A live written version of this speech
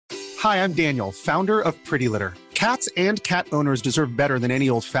Hi, I'm Daniel, founder of Pretty Litter. Cats and cat owners deserve better than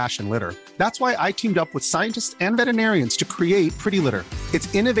any old-fashioned litter. That's why I teamed up with scientists and veterinarians to create Pretty Litter.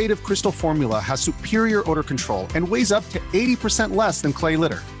 Its innovative crystal formula has superior odor control and weighs up to 80% less than clay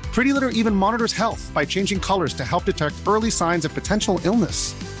litter. Pretty Litter even monitors health by changing colors to help detect early signs of potential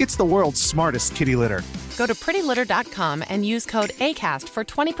illness. It's the world's smartest kitty litter. Go to prettylitter.com and use code ACAST for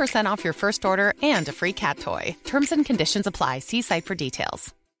 20% off your first order and a free cat toy. Terms and conditions apply. See site for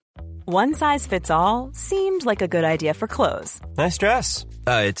details. One size fits all seemed like a good idea for clothes. Nice dress.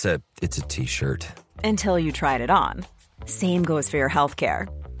 It's a t-shirt. Until you tried it on. Same goes for your healthcare.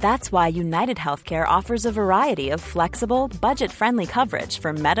 That's why United Healthcare offers a variety of flexible, budget-friendly coverage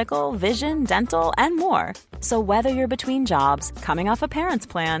for medical, vision, dental, and more. So whether you're between jobs, coming off a parent's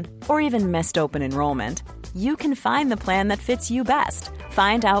plan, or even missed open enrollment, you can find the plan that fits you best.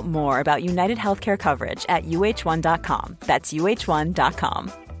 Find out more about United Healthcare coverage at uh1.com. That's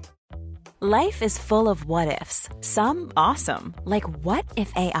uh1.com. Life is full of what-ifs. Some awesome, like what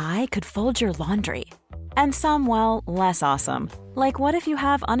if AI could fold your laundry? And some, well, less awesome, like what if you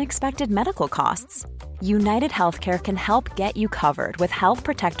have unexpected medical costs? United Healthcare can help get you covered with Health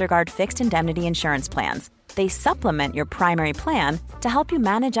Protector Guard fixed indemnity insurance plans. They supplement your primary plan to help you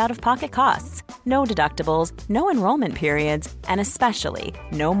manage out-of-pocket costs. No deductibles, no enrollment periods, and especially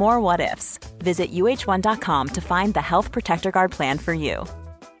no more what-ifs. Visit uh1.com to find the Health Protector Guard plan for you.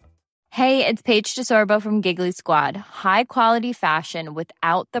 Hey, it's Paige DeSorbo from Giggly Squad. High quality fashion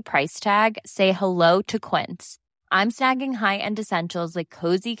without the price tag. Say hello to Quince. I'm snagging high-end essentials like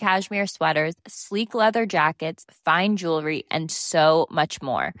cozy cashmere sweaters, sleek leather jackets, fine jewelry, and so much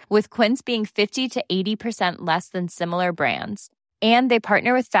more. With Quince being 50 to 80% less than similar brands. And they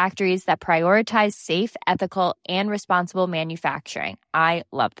partner with factories that prioritize safe, ethical, and responsible manufacturing. I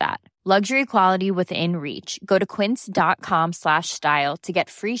love that. Luxury quality within reach. Go to quince.com/style to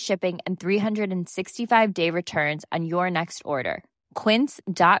get free shipping and 365-day returns on your next order.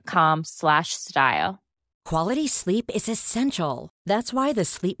 Quince.com/style. Quality sleep is essential. That's why the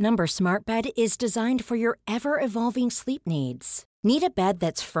Sleep Number Smart Bed is designed for your ever-evolving sleep needs. Need a bed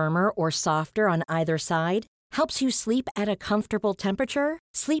that's firmer or softer on either side? Helps you sleep at a comfortable temperature?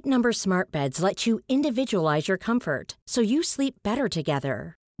 Sleep Number Smart Beds let you individualize your comfort, so you sleep better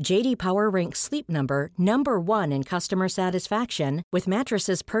together. J.D. Power ranks Sleep Number number 1 in customer satisfaction with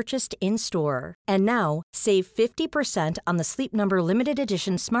mattresses purchased in-store. And now, save 50% on the Sleep Number Limited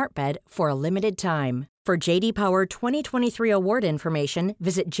Edition Smart Bed for a limited time. For J.D. Power 2023 award information,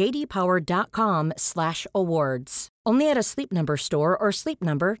 visit jdpower.com/awards. Only at a Sleep Number store or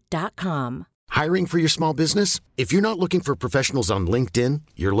sleepnumber.com. Hiring for your small business? If you're not looking for professionals on LinkedIn,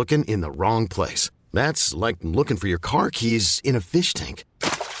 you're looking in the wrong place. That's like looking for your car keys in a fish tank.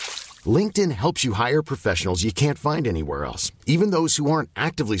 LinkedIn helps you hire professionals you can't find anywhere else, even those who aren't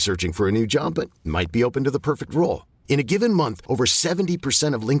actively searching for a new job but might be open to the perfect role. In a given month, over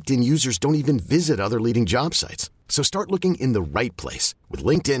 70% of LinkedIn users don't even visit other leading job sites. So start looking in the right place. With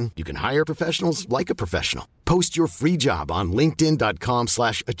LinkedIn, you can hire professionals like a professional. Post your free job on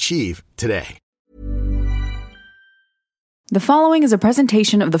linkedin.com/achieve today. The following is a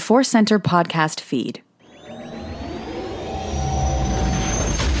presentation of the Force Center podcast feed.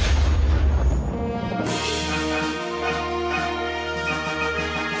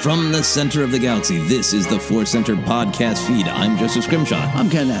 From the center of the galaxy, this is the Force Center podcast feed. I'm Joseph Scrimshaw. I'm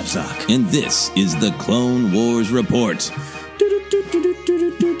Ken Napzok. And this is the Clone Wars Report.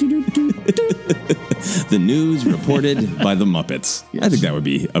 The news reported by the Muppets. Yes. I think that would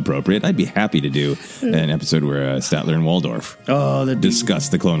be appropriate. I'd be happy to do an episode where Statler and Waldorf discuss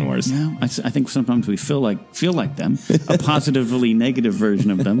the Clone Wars. Yeah, I think sometimes we feel like them, a positively negative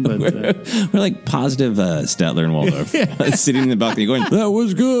version of them. But we're like positive Statler and Waldorf, sitting in the balcony going, "That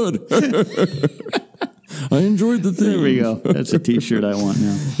was good." I enjoyed the thing. There we go. That's a T-shirt I want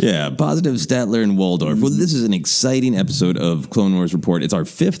now. Yeah, positive Statler and Waldorf. Well, this is an exciting episode of Clone Wars Report. It's our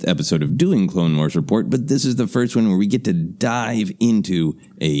 5th episode of doing Clone Wars Report, but this is the first one where we get to dive into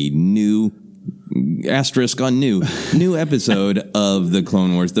a new asterisk on new episode of the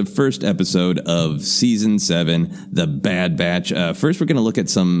Clone Wars, the first episode of season 7, The Bad Batch. First, we're going to look at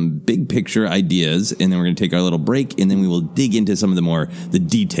some big picture ideas, and then we're going to take our little break, and then we will dig into some of the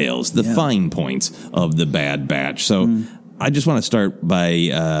details, the fine points of The Bad Batch. So I just want to start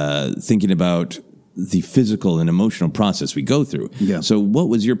by thinking about the physical and emotional process we go through. Yeah. So what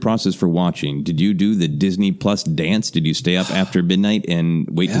was your process for watching? Did you do the Disney Plus dance? Did you stay up after midnight and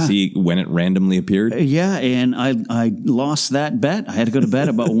wait to see when it randomly appeared? Yeah, and I lost that bet. I had to go to bed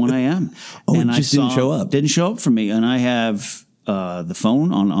about 1 a.m. And it just didn't show up. Didn't show up for me. And I have the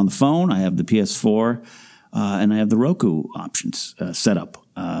phone on the phone. I have the PS4 and I have the Roku options set up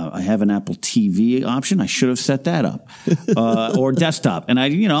I have an Apple TV option. I should have set that up, or desktop. And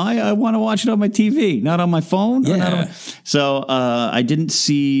I want to watch it on my TV, not on my phone. Yeah. So I didn't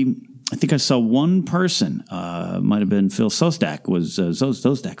see. I think I saw one person. Might have been Phil Szostak. Was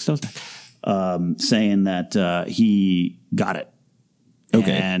Szostak saying that he got it.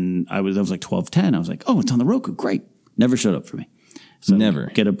 Okay. And I was like 12:10. I was like, oh, it's on the Roku. Great. Never showed up for me. So Never.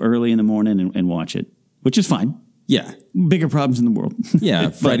 Get up early in the morning and watch it, which is fine. Yeah. Bigger problems in the world. Yeah.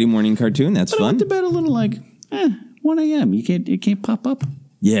 Friday morning cartoon. That's fun. I went to bed a little like 1 a.m. You can't pop up.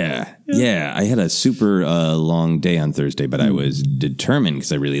 Yeah. I had a super long day on Thursday, but I was determined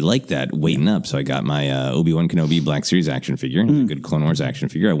because I really liked that waiting up. So I got my Obi-Wan Kenobi Black Series action figure, a good Clone Wars action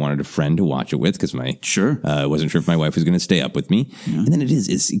figure. I wanted a friend to watch it with because I wasn't sure if my wife was going to stay up with me. Yeah. And then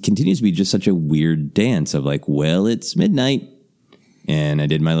it continues to be just such a weird dance of like, well, it's midnight. And I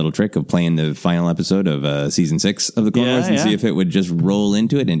did my little trick of playing the final episode of season 6 of the Clone Wars and see if it would just roll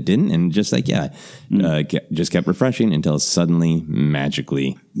into it, and it didn't. And just like, just kept refreshing until suddenly,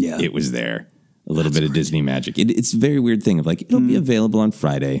 magically, it was there. A little bit of Disney magic. It's a very weird thing of like, it'll be available on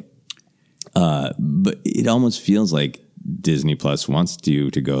Friday. But it almost feels like Disney Plus wants you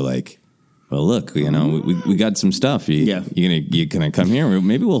to go like, well, look, we got some stuff. You gonna come here?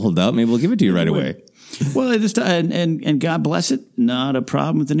 Maybe we'll hold out. Maybe we'll give it to you right away. Well, and God bless it, not a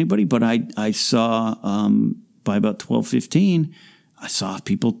problem with anybody. But I saw by about 12:15, I saw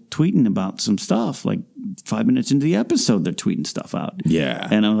people tweeting about some stuff. Like 5 minutes into the episode, they're tweeting stuff out. Yeah,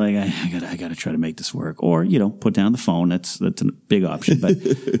 and I'm like, I got to try to make this work, or put down the phone. That's a big option. But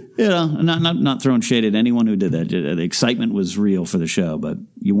not throwing shade at anyone who did that. The excitement was real for the show, but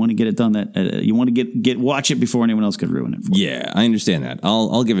you want to get it done. You want to watch it before anyone else could ruin it for you. Yeah, I understand that.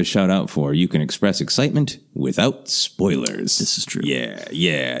 I'll give a shout out for you can express excitement without spoilers. This is true.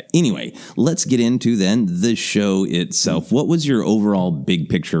 Yeah. Anyway, let's get into then the show itself. What was your overall big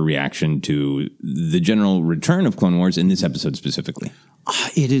picture reaction to the general return of Clone Wars in this episode specifically?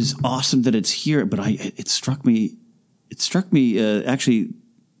 It is awesome that it's here, but it struck me actually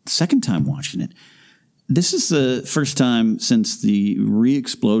second time watching it. This is the first time since the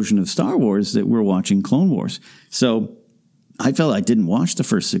re-explosion of Star Wars that we're watching Clone Wars. So I felt I didn't watch the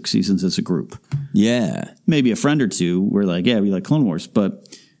first 6 seasons as a group. Yeah. Maybe a friend or two were like, yeah, we like Clone Wars, but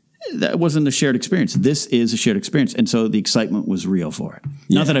that wasn't a shared experience. This is a shared experience. And so the excitement was real for it.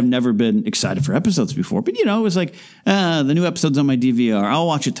 Yeah. Not that I've never been excited for episodes before, but, it was like, the new episode's on my DVR. I'll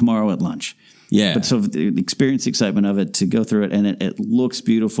watch it tomorrow at lunch. Yeah. But so the experience, the excitement of it, to go through it, and it looks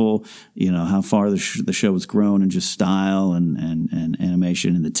beautiful, how far the show has grown, and just style and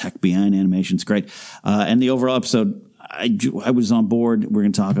animation, and the tech behind animation is great. And the overall episode, I was on board. We're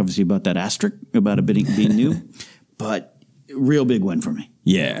going to talk, obviously, about that asterisk, about it being new, but real big win for me.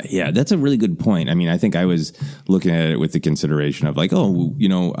 Yeah, that's a really good point. I mean, I think I was looking at it with the consideration of like,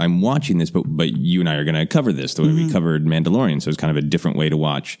 I'm watching this, but you and I are going to cover this the way we covered Mandalorian, so it's kind of a different way to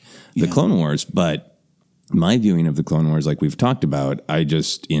watch the Clone Wars. But my viewing of the Clone Wars, like we've talked about, I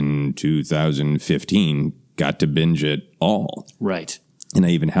just in 2015 got to binge it all. Right. And I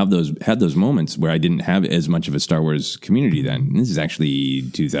even had those moments where I didn't have as much of a Star Wars community then. And this is actually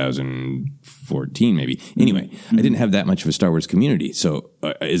 2014, maybe. Anyway, I didn't have that much of a Star Wars community. So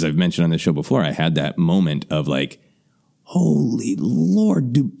as I've mentioned on the show before, I had that moment of like, holy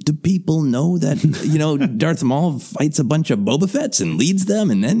Lord, do people know that, Darth Maul fights a bunch of Boba Fett's and leads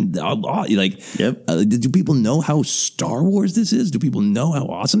them? And then, do people know how Star Wars this is? Do people know how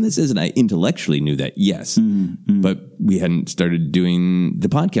awesome this is? And I intellectually knew that, yes. But we hadn't started doing the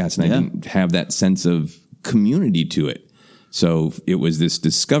podcast, and I didn't have that sense of community to it. So it was this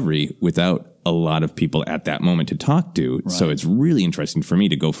discovery without a lot of people at that moment to talk to. Right. So it's really interesting for me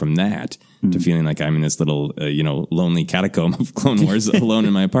to go from that to feeling like I'm in this little, lonely catacomb of Clone Wars alone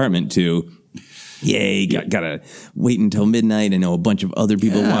in my apartment to, gotta wait until midnight. I know a bunch of other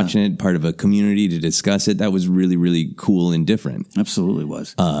people watching it, part of a community to discuss it. That was really, really cool and different. Absolutely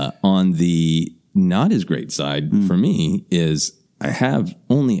was. On the not as great side for me is I have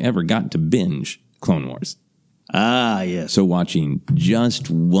only ever gotten to binge Clone Wars. Ah, yes. So watching just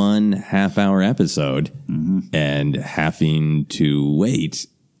 1 half-hour episode and having to wait,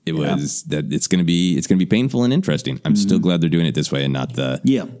 it's going to be painful and interesting. I'm still glad they're doing it this way and not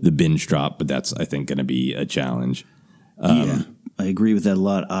the binge drop, but that's, I think, going to be a challenge. I agree with that a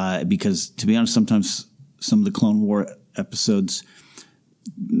lot because, to be honest, sometimes some of the Clone War episodes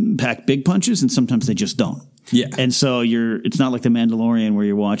pack big punches and sometimes they just don't. Yeah, and so it's not like The Mandalorian where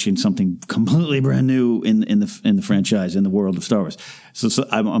you're watching something completely brand new in the franchise, in the world of Star Wars. So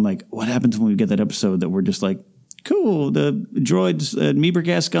I'm like, what happens when we get that episode that we're just like, cool, the droids, Meeber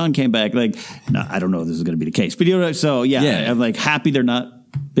Gascon came back. Like, no, I don't know if this is going to be the case, but so I'm like happy they're not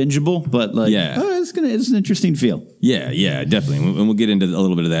bingeable, but like, it's an interesting feel. Yeah, definitely. And we'll get into a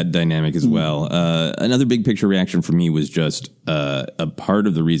little bit of that dynamic as well. Another big picture reaction for me was just a part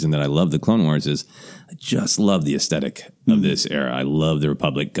of the reason that I love the Clone Wars is I just love the aesthetic of this era. I love the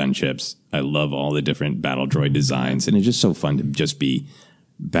Republic gunships. I love all the different battle droid designs. And it's just so fun to just be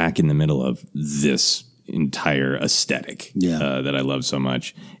back in the middle of this entire aesthetic that I love so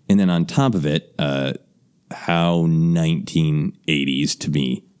much. And then on top of it, how 1980s to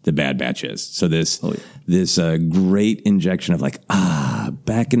me the Bad Batch is. So this great injection of like,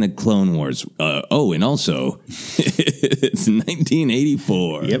 back in the Clone Wars. And also it's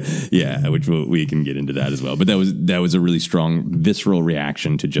 1984. Yep. Yeah, which we can get into that as well. But that was a really strong visceral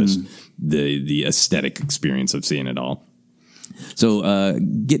reaction to just the aesthetic experience of seeing it all. So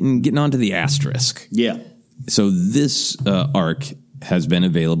getting onto the asterisk. Yeah. So this arc has been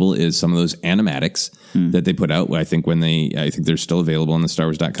available is some of those animatics that they put out. I think they're still available on the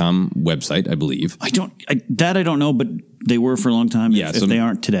StarWars.com website, I believe. I don't know, but they were for a long time. If they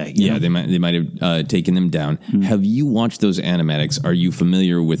aren't today. Yeah, they might have taken them down. Have you watched those animatics? Are you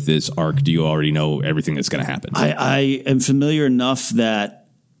familiar with this arc? Do you already know everything that's going to happen? I am familiar enough that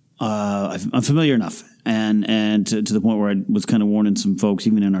I'm familiar enough, and to the point where I was kind of warning some folks,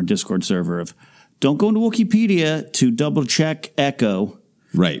 even in our Discord server, of don't go into Wikipedia to double check Echo.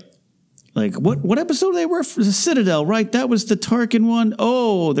 Right. Like, what episode they were for? The Citadel, right? That was the Tarkin one.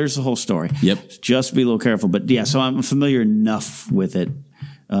 Oh, there's the whole story. Yep. Just be a little careful. But yeah, so I'm familiar enough with it.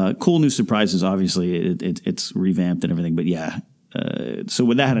 Cool new surprises, obviously. It's revamped and everything. But yeah, so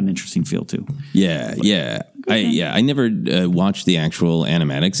that had an interesting feel too. Yeah, yeah. I never watched the actual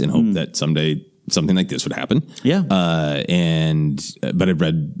animatics and hope that someday something like this would happen. Yeah. But I've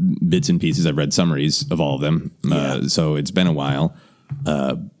read bits and pieces. I've read summaries of all of them. So it's been a while.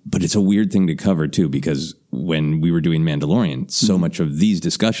 But it's a weird thing to cover too, because when we were doing Mandalorian, so much of these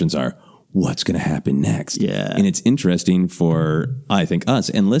discussions are what's going to happen next. Yeah. And it's interesting for, I think, us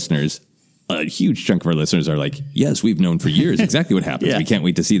and listeners. A huge chunk of our listeners are like, yes, we've known for years exactly what happens. We can't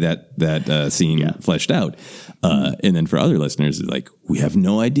wait to see that scene fleshed out. And then for other listeners, it's like, we have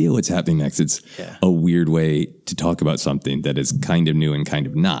no idea what's happening next. It's a weird way to talk about something that is kind of new and kind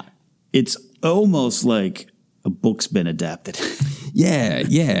of not. It's almost like a book's been adapted. Yeah.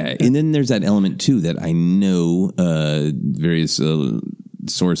 And then there's that element, too, that I know various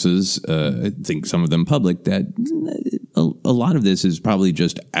sources, I think some of them public, that a lot of this is probably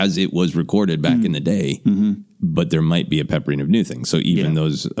just as it was recorded back in the day, but there might be a peppering of new things. So even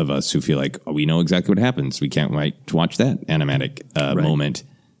those of us who feel like, we know exactly what happens, we can't wait to watch that animatic moment,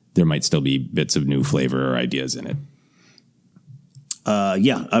 there might still be bits of new flavor or ideas in it.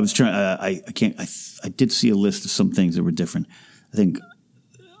 I was trying. I did see a list of some things that were different.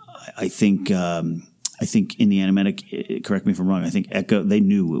 I think in the animatic, correct me if I'm wrong, I think Echo, they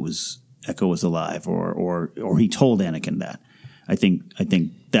knew Echo was alive, or he told Anakin that. I think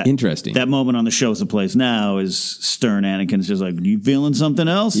that interesting. That moment on the show as it plays now is stern Anakin's just like, you feeling something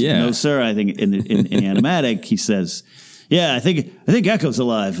else? Yeah. No, sir. I think in the animatic he says, yeah, I think Echo's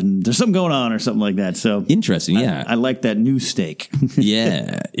alive and there's something going on or something like that. So interesting. Yeah. I like that new stake.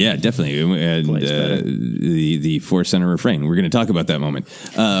 Yeah, definitely. And the Force Center refrain, we're going to talk about that moment.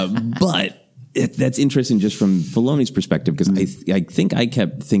 But that's interesting just from Filoni's perspective, because I think I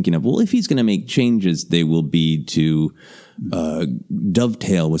kept thinking of, well, if he's going to make changes, they will be to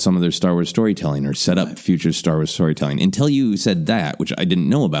dovetail with some of their Star Wars storytelling or set up future Star Wars storytelling. Until you said that, which I didn't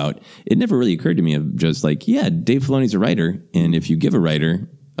know about, it never really occurred to me of just like, yeah, Dave Filoni's a writer, and if you give a writer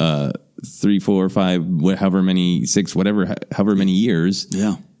 3, 4, 5, however many, 6, whatever, however many years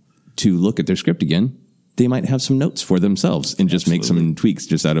to look at their script again, they might have some notes for themselves and just make some tweaks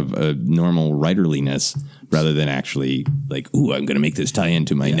just out of normal writerliness rather than actually like, ooh, I'm going to make this tie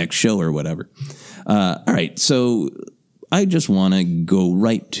into my next show or whatever. All right. So I just want to go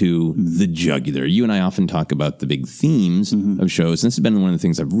right to the jugular. You and I often talk about the big themes of shows. And this has been one of the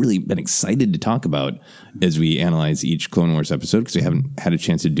things I've really been excited to talk about as we analyze each Clone Wars episode, because we haven't had a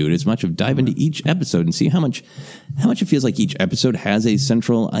chance to do it as much, of dive into each episode and see how much it feels like each episode has a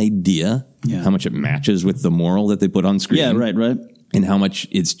central idea, how much it matches with the moral that they put on screen. Yeah, right. And how much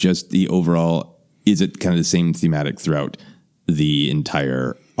it's just the overall, is it kind of the same thematic throughout the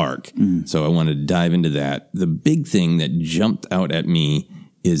entire arc. So I want to dive into that. The big thing that jumped out at me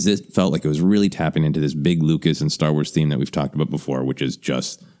is this felt like it was really tapping into this big Lucas and Star Wars theme that we've talked about before, which is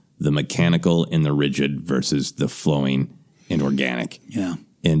just the mechanical and the rigid versus the flowing and organic. Yeah.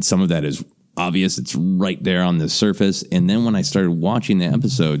 And some of that is obvious. It's right there on the surface. And then when I started watching the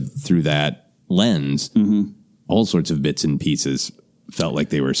episode through that lens, all sorts of bits and pieces felt like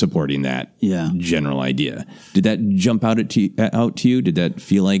they were supporting that Yeah. general idea. Did that jump out to you? Did that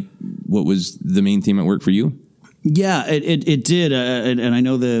feel like what was the main theme at work for you? Yeah, it did. And I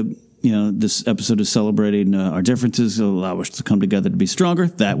know this episode is celebrating our differences, allow us to come together to be stronger.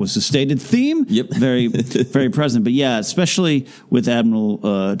 That was the stated theme. Yep. Very, very present. But yeah, especially with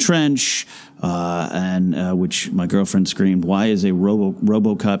Admiral Trench, and which my girlfriend screamed, "Why is a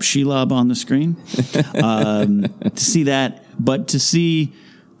RoboCop Shelob on the screen?" To see that, but to see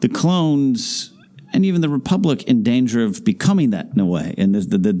the clones and even the Republic in danger of becoming that in a way, and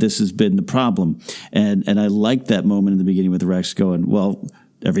this has been the problem. And I liked that moment in the beginning with Rex going, well,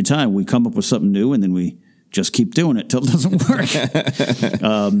 every time we come up with something new and then we just keep doing it till it doesn't work.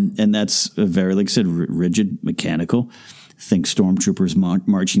 And that's very, like I said, rigid, mechanical. Think stormtroopers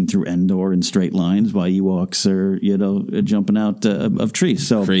marching through Endor in straight lines while Ewoks are, jumping out of trees.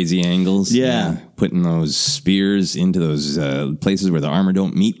 So crazy angles. Yeah. Putting those spears into those places where the armor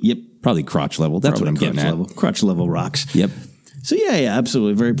don't meet. Yep. Probably crotch level. That's Probably what I'm getting level, at. Crotch level rocks. Yep. So yeah,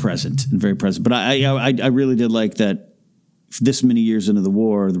 absolutely. Very present. But I really did like that this many years into the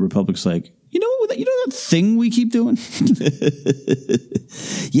war, the Republic's like, you know that thing we keep doing?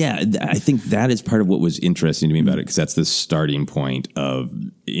 Yeah, I think that is part of what was interesting to me about it, because that's the starting point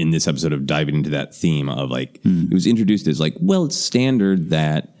in this episode of diving into that theme of like, it was introduced as like, well, it's standard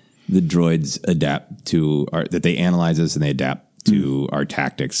that the droids adapt to that they analyze us and they adapt to our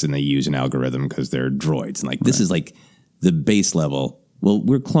tactics, and they use an algorithm because they're droids. And like, this is like the base level. Well,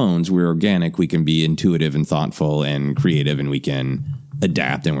 we're clones, we're organic, we can be intuitive and thoughtful and creative, and we can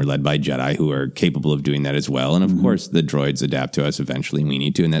adapt, and we're led by Jedi who are capable of doing that as well. And of course, the droids adapt to us eventually, and we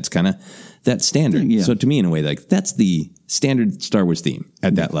need to, and that's kind of that standard. Yeah. So to me, in a way, like that's the standard Star Wars theme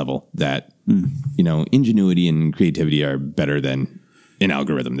at that level, that, ingenuity and creativity are better than an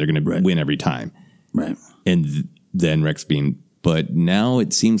algorithm. They're going to win every time. Right. And then Rex being... But now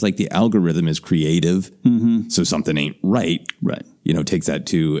it seems like the algorithm is creative, so something ain't right. Right. Takes that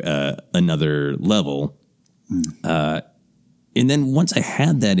to another level. And then once I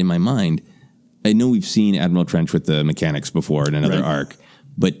had that in my mind, I know we've seen Admiral Trench with the mechanics before in another arc,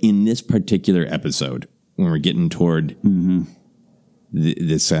 but in this particular episode, when we're getting toward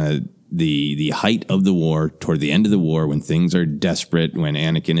the height of the war, toward the end of the war, when things are desperate, when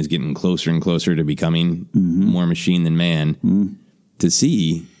Anakin is getting closer and closer to becoming more machine than man, to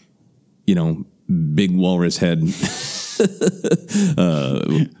see, big walrus head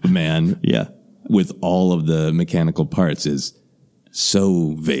man, with all of the mechanical parts is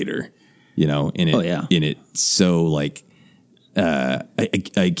so Vader, in it so like.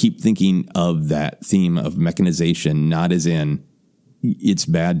 I keep thinking of that theme of mechanization, not as in it's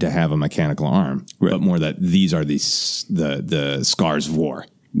bad to have a mechanical arm, but more that these are the scars of war.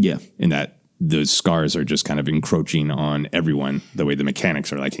 Yeah. And that those scars are just kind of encroaching on everyone the way the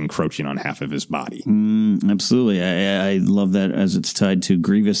mechanics are like encroaching on half of his body. Absolutely. I love that as it's tied to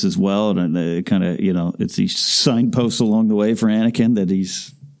Grievous as well. And it kind of, it's these signposts along the way for Anakin that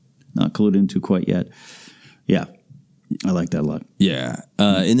he's not clued into quite yet. Yeah. I like that a lot. Yeah.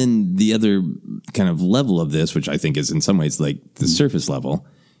 And then the other kind of level of this, which I think is in some ways like the surface level,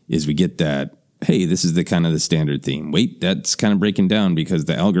 is we get that, hey, this is the kind of the standard theme. Wait, that's kind of breaking down because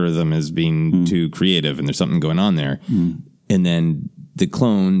the algorithm is being too creative and there's something going on there. And then the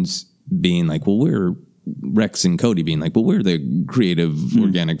clones being like, well, we're Rex and Cody being like, well, we're the creative,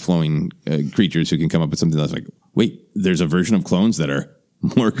 organic, flowing creatures who can come up with something that's like, wait, there's a version of clones that are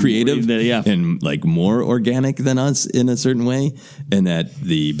more creative and like more organic than us in a certain way, and that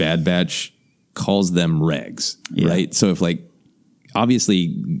the Bad Batch calls them regs, right? So if like,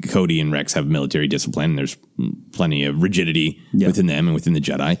 obviously Cody and Rex have military discipline and there's plenty of rigidity within them and within the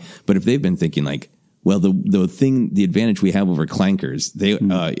Jedi, but if they've been thinking like, well, the advantage we have over clankers, they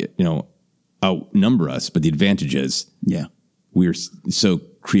outnumber us, but the advantage is we're so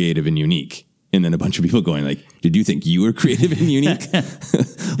creative and unique. And then a bunch of people going like, did you think you were creative and unique?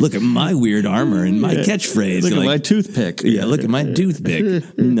 Look at my weird armor and my catchphase. Look at my toothpick. Yeah, look at my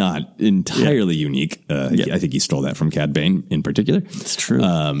toothpick. Not entirely unique. I think he stole that from Cad Bane in particular. It's true.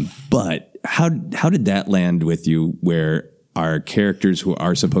 But how did that land with you, where our characters who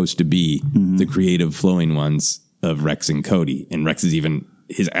are supposed to be the creative flowing ones of Rex and Cody, and Rex is even,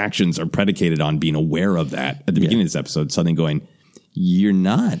 his actions are predicated on being aware of that at the beginning of this episode, suddenly going, you're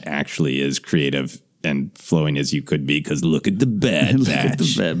not actually as creative and flowing as you could be, because look at the Bad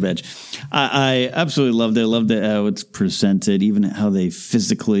Batch. I absolutely loved it. I loved it how it's presented, even how they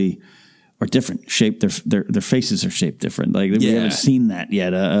physically are different, shaped. Their faces are shaped different. Like we haven't seen that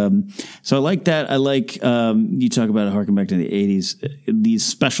yet. So I like that. I like you talk about it, harking back to the 80s. These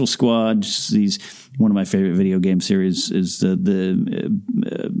special squads. One of my favorite video game series is the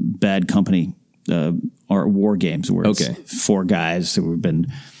Bad Company or war games, where it's 4 guys who have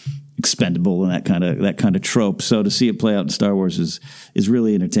been expendable and that kind of trope. So to see it play out in Star Wars is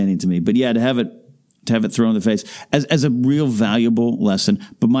really entertaining to me. But yeah, to have it thrown in the face as a real valuable lesson.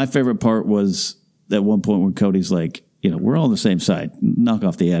 But my favorite part was at one point when Cody's like, we're all on the same side. Knock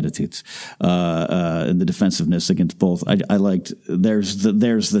off the attitudes and the defensive-ness against both. I liked there's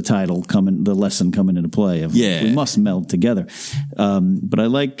the title coming, the lesson coming into play of we must meld together. But I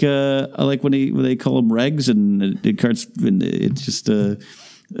like when they call them regs and it's just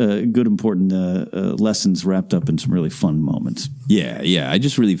good important lessons wrapped up in some really fun moments. Yeah. I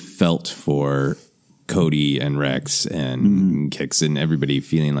just really felt for Cody and Rex and Kix and everybody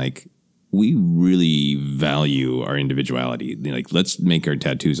feeling like we really value our individuality. Like, let's make our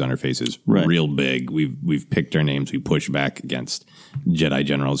tattoos on our faces real big. We've picked our names. We push back against Jedi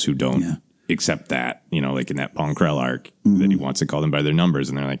generals who don't accept that, like in that Pong Krell arc that he wants to call them by their numbers.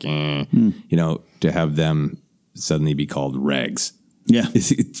 And they're like, to have them suddenly be called regs. Yeah,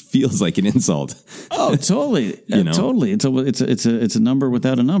 it feels like an insult. Oh, totally, totally. It's a number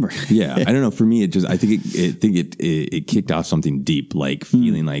without a number. Yeah, I don't know. For me, I think it kicked off something deep, like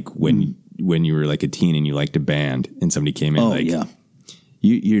feeling like when you were like a teen and you liked a band and somebody came in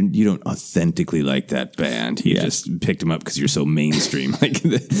you don't authentically like that band. You just picked them up because you're so mainstream. Like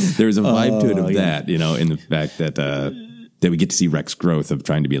there's a vibe to it of that, in the fact that we get to see Rex's growth of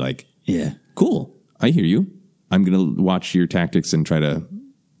trying to be like, cool, I hear you. I'm going to watch your tactics and try to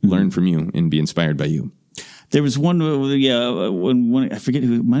learn from you and be inspired by you. There was one, when I forget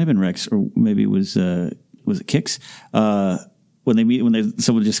who, it might have been Rex or maybe it was it Kix? When they meet,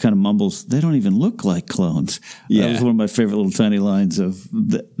 someone just kind of mumbles, they don't even look like clones. Yeah. That was one of my favorite little tiny lines of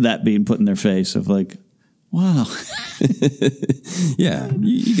that being put in their face of like, wow. Yeah,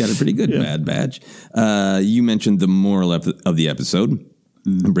 you got a pretty good Bad Batch. You mentioned the moral of the episode.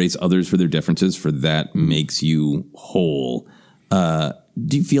 Embrace others for their differences, for that makes you whole. Do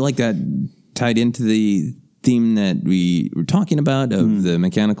you feel like that tied into the theme that we were talking about of the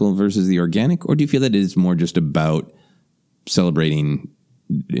mechanical versus the organic? Or do you feel that it is more just about celebrating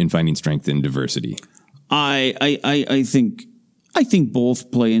and finding strength in diversity? I think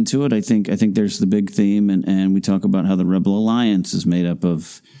both play into it. I think there's the big theme, and we talk about how the Rebel Alliance is made up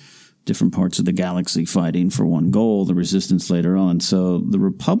of different parts of the galaxy fighting for one goal, the Resistance later on. So the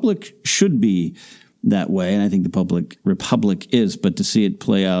Republic should be that way, and I think the Republic is, but to see it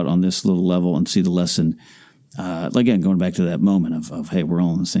play out on this little level and see the lesson, again, going back to that moment of hey, we're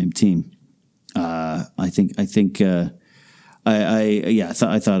all on the same team. I thought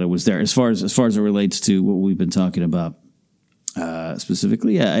it was there. As far as it relates to what we've been talking about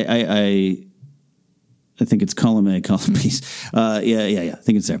specifically, I think it's column A, column B. I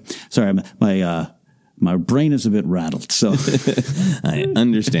think it's there. Sorry, my brain is a bit rattled. So I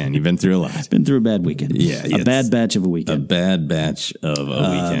understand. You've been through a lot. Been through a bad weekend. Yeah, a bad batch of a weekend. A bad batch of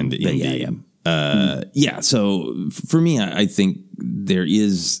a weekend. Indeed. So for me, I think there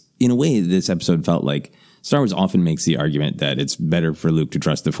is, in a way, this episode felt like Star Wars often makes the argument that it's better for Luke to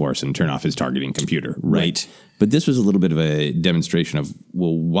trust the Force and turn off his targeting computer, right? But this was a little bit of a demonstration of,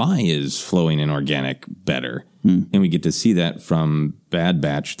 well, why is flowing and organic better? And we get to see that from Bad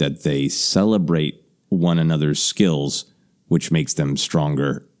Batch, that they celebrate one another's skills, which makes them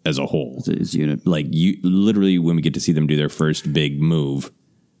stronger as a whole. As a unit. Like, literally, when we get to see them do their first big move,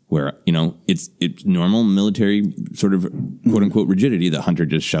 where, it's normal military sort of quote-unquote rigidity. The hunter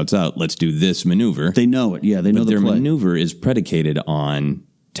just shouts out, let's do this maneuver. They know it. Yeah, they know the play. Their maneuver is predicated on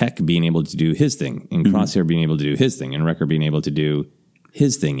Tech being able to do his thing, and Crosshair being able to do his thing, and Wrecker being able to do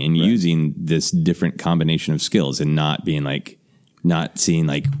his thing, and using this different combination of skills, and not seeing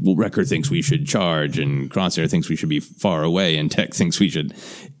like, well, Wrecker thinks we should charge, and Crosshair thinks we should be far away, and Tech thinks we should...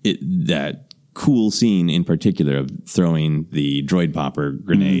 That cool scene in particular of throwing the droid popper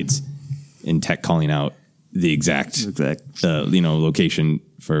grenades and Tech calling out the exact location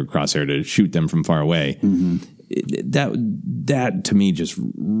for Crosshair to shoot them from far away. That to me just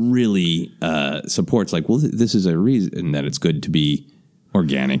really supports, like, well, this is a reason that it's good to be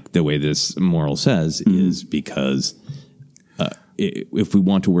organic the way this moral says, is because if we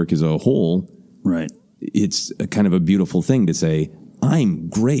want to work as a whole, right, it's a kind of a beautiful thing to say, I'm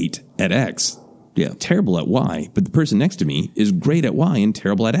great at X, terrible at Y, but the person next to me is great at Y and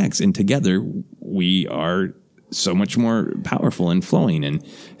terrible at X, and together we are so much more powerful and flowing, and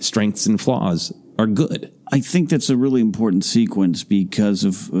strengths and flaws are good. I think that's a really important sequence because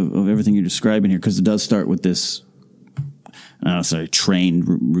of everything you're describing here, because it does start with this, I don't know, sorry, trained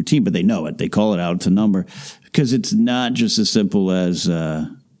routine, but they know it. They call it out. It's a number. Because it's not just as simple as,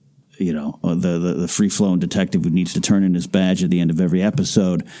 the free-flowing detective who needs to turn in his badge at the end of every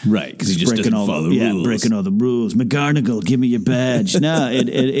episode. Right, because he just doesn't follow the rules. Breaking all the rules. McGarnagle, give me your badge. No,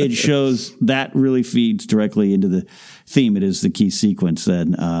 it shows that really feeds directly into the theme. It is the key sequence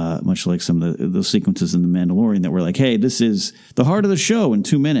that, much like some of those sequences in The Mandalorian that were like, hey, this is the heart of the show in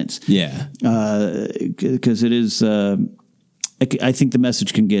 2 minutes. Yeah. Because it is, I think the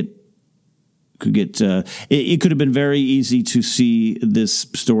message it could have been very easy to see this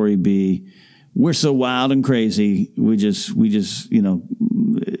story be, we're so wild and crazy, we just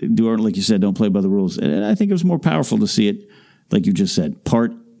do our, like you said, don't play by the rules. And I think it was more powerful to see it, like you just said,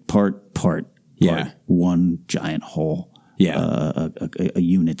 part. Yeah. One giant whole. Yeah. A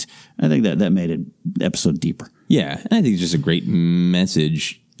unit. I think that made it episode deeper. Yeah. And I think it's just a great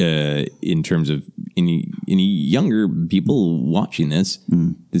message in terms of any younger people watching this,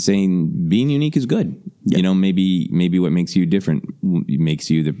 saying being unique is good. Yep. You know, maybe what makes you different makes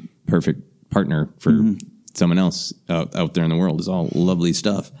you the perfect partner for someone else out there in the world. Is all lovely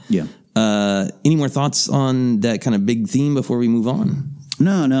stuff. Yeah. Any more thoughts on that kind of big theme before we move on?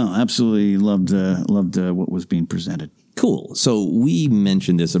 No, absolutely loved what was being presented. Cool. So we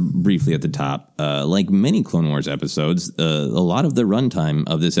mentioned this briefly at the top. Like many Clone Wars episodes, a lot of the runtime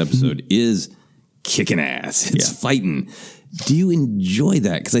of this episode is kicking ass. It's fighting. Do you enjoy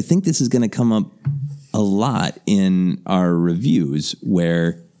that? Because I think this is going to come up a lot in our reviews,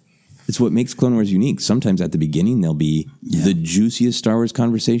 where it's what makes Clone Wars unique. Sometimes at the beginning, there'll be the juiciest Star Wars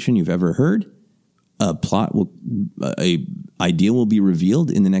conversation you've ever heard. A idea will be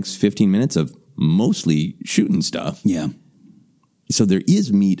revealed in the next 15 minutes of mostly shooting stuff. Yeah. So there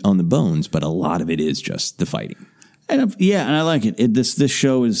is meat on the bones, but a lot of it is just the fighting. And I like it. This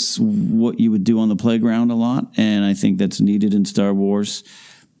show is what you would do on the playground a lot, and I think that's needed in Star Wars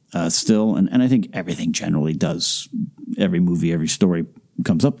still. And I think everything generally does. Every movie, every story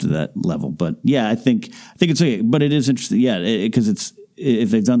comes up to that level. But yeah, I think it's okay. But it is interesting. Yeah, because it's,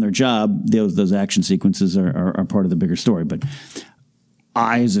 if they've done their job, those action sequences are part of the bigger story. But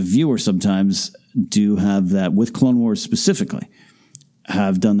I, as a viewer, sometimes do have that with Clone Wars specifically.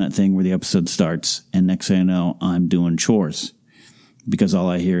 Have done that thing where the episode starts, and next thing I know, I'm doing chores because all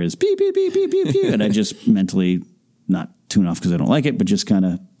I hear is beep, beep, beep, beep, beep, beep, and I just mentally not tune off because I don't like it, but just kind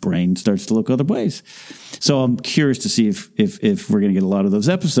of brain starts to look other ways. So I'm curious to see if we're going to get a lot of those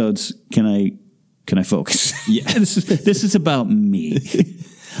episodes. Can I focus? Yeah, this is about me.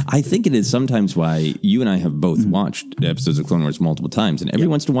 I think it is sometimes why you and I have both watched episodes of Clone Wars multiple times, and every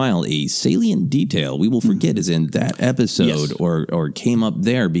once in a while, a salient detail we will forget is in that episode or came up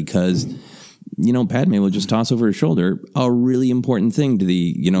there because, Padme will just toss over her shoulder a really important thing to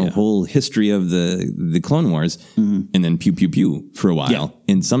the, whole history of the Clone Wars, and then pew, pew, pew for a while. Yeah.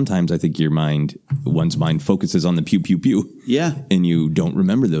 And sometimes I think one's mind focuses on the pew, pew, pew. Yeah. And you don't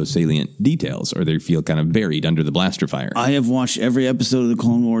remember those salient details, or they feel kind of buried under the blaster fire. I have watched every episode of the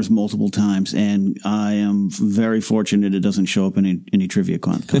Clone Wars multiple times, and I am very fortunate it doesn't show up in any trivia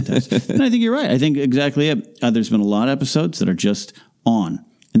contest. And I think you're right. I think exactly it. There's been a lot of episodes that are just on.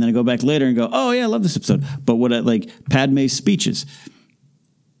 And then I go back later and go, oh, yeah, I love this episode. But Padme's speeches.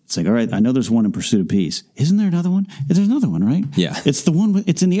 It's like, all right, I know there's one in Pursuit of Peace. Isn't there another one? There's another one, right? Yeah. It's the one,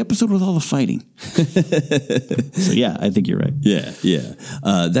 it's in the episode with all the fighting. So, yeah, I think you're right. Yeah.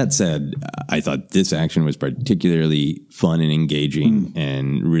 That said, I thought this action was particularly fun and engaging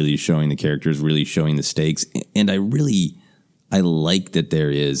and really showing the characters, really showing the stakes. And I like that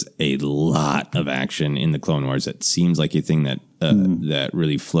there is a lot of action in the Clone Wars. It seems like a thing that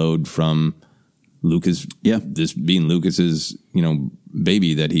really flowed from Lucas. Yeah, this being Lucas's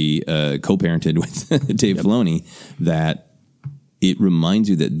baby that he co-parented with Dave Filoni. That it reminds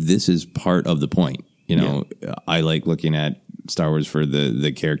you that this is part of the point. I like looking at Star Wars for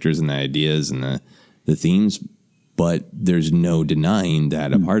the characters and the ideas and the themes, but there's no denying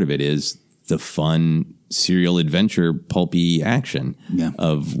that a part of it is the fun serial adventure pulpy action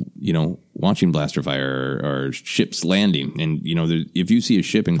of watching blaster fire or ships landing. And if you see a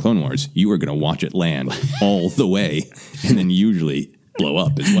ship in Clone Wars, you are going to watch it land all the way and then usually blow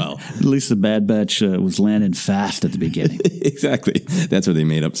up as well. At least the Bad Batch was landing fast at the beginning. Exactly. That's where they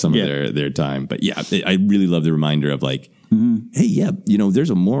made up some of their time. But yeah, I really love the reminder of hey, there's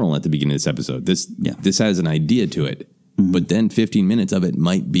a moral at the beginning of this episode. This has an idea to it, but then 15 minutes of it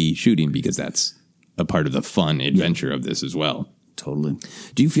might be shooting because that's a part of the fun adventure of this as well. Totally.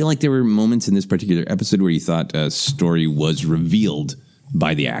 Do you feel like there were moments in this particular episode where you thought a story was revealed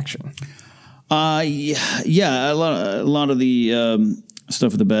by the action? Yeah, a lot of the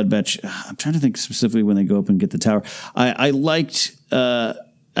stuff with the Bad Batch. I'm trying to think specifically when they go up and get the tower. I liked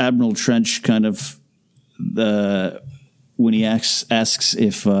Admiral Trench kind of when he asks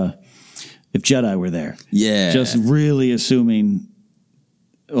if Jedi were there. Yeah, just really assuming,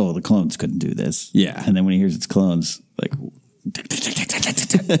 the clones couldn't do this. Yeah, and then when he hears it's clones, like.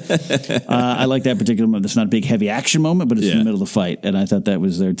 I like that particular moment. It's not a big, heavy action moment, but it's in the middle of the fight, and I thought that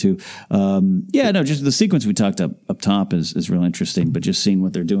was there too. Just the sequence we talked up top is real interesting, but just seeing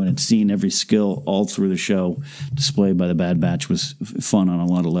what they're doing and seeing every skill all through the show displayed by the Bad Batch was fun on a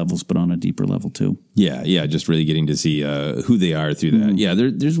lot of levels, but on a deeper level too. Yeah, just really getting to see who they are through that. Yeah,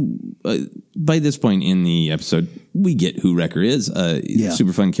 there's by this point in the episode, we get who Wrecker is.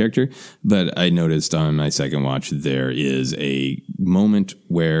 Super fun character, but I noticed on my second watch there is a moment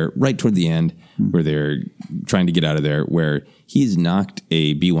where right toward the end where they're trying to get out of there, where he's knocked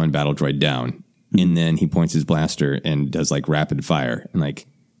a B-1 battle droid down, and then he points his blaster and does like rapid fire, and like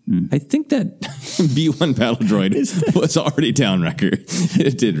I think that B-1 battle droid was already down, Wrecker.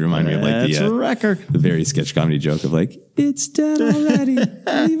 It did remind me of like the very sketch comedy joke of like, it's dead already.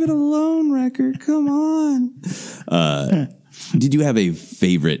 Leave it alone, Wrecker. Come on. Did you have a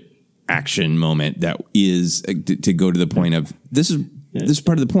favorite action moment that is to go to the point of this is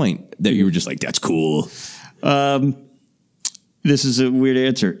part of the point that you were just like, that's cool? This is a weird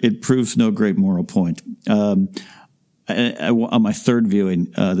answer. It proves no great moral point. I, on my third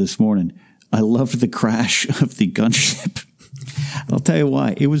viewing this morning, I loved the crash of the gunship. I'll tell you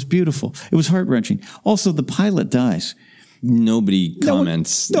why. It was beautiful. It was heart-wrenching. Also, the pilot dies. Nobody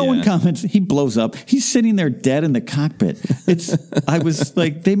comments. No one comments. He blows up. He's sitting there dead in the cockpit. I was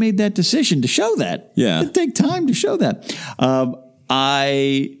like, they made that decision to show that. Yeah. It'd take time to show that.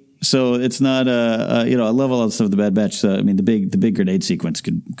 So it's not I love all the stuff with the Bad Batch. The big grenade sequence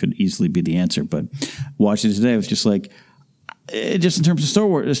could easily be the answer. But watching it today, I was just like, just in terms of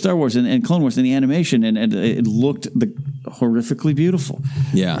Star Wars and Clone Wars and the animation, and it looked horrifically beautiful.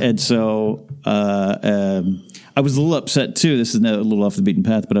 Yeah. And so I was a little upset too. This is a little off the beaten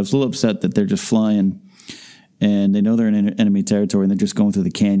path, but I was a little upset that they're just flying. And they know they're in enemy territory, and they're just going through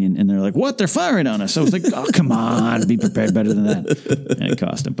the canyon, and they're like, "What? They're firing on us!" I was like, "Oh, come on, be prepared better than that." And it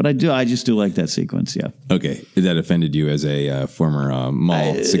cost them, but I just do like that sequence. Yeah. Okay, that offended you as a former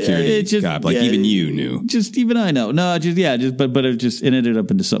mall security cop? Like even you knew? Just even I know. No, but it ended up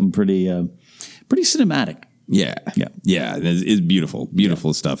into something pretty cinematic. Yeah. It's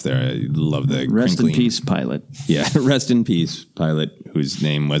beautiful stuff there. I love the rest crinkling. In peace, pilot. Yeah, rest in peace, pilot, whose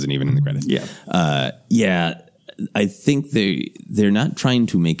name wasn't even in the credits. Yeah. I think they're not trying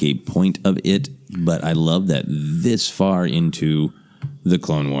to make a point of it, but I love that this far into the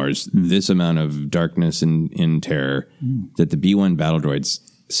Clone Wars, this amount of darkness and terror, that the B-1 battle droids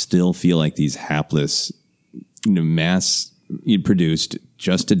still feel like these hapless, mass produced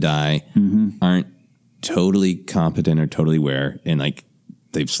just to die, aren't totally competent or totally aware, and like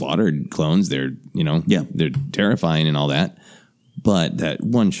they've slaughtered clones. They're they're terrifying and all that. But that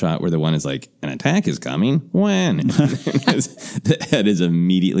one shot where the one is like, an attack is coming, when? The head is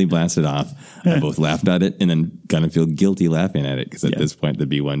immediately blasted off. I both laughed at it and then kind of feel guilty laughing at it, because at this point, the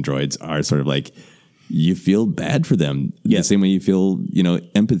B-1 droids are sort of like, you feel bad for them. The same way you feel,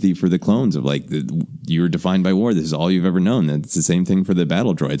 empathy for the clones of like, you're defined by war. This is all you've ever known. That's the same thing for the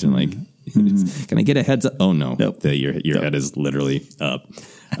battle droids. And like, can I get a heads up? Oh, no. Nope. Your head is literally up.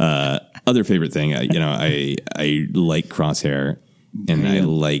 Other favorite thing, I like Crosshair. And I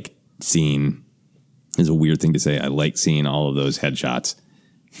like seeing, is a weird thing to say, I like seeing all of those headshots,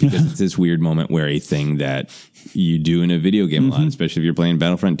 because it's this weird moment where a thing that you do in a video game a lot, especially if you're playing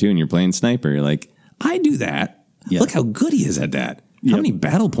Battlefront 2 and you're playing Sniper, you're like, I do that. Yep. Look how good he is at that. How many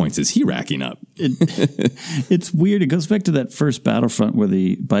battle points is he racking up? It's weird. It goes back to that first Battlefront where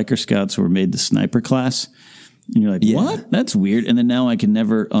the biker scouts were made the sniper class. And you're like, what? That's weird. And then now I can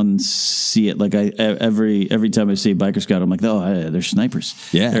never unsee it. Like every time I see a biker scout, I'm like, they're snipers.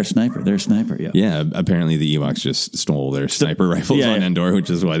 Yeah. They're a sniper. Yeah. Yeah. Apparently the Ewoks just stole their sniper rifles on Endor, which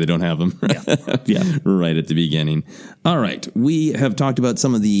is why they don't have them right at the beginning. All right. We have talked about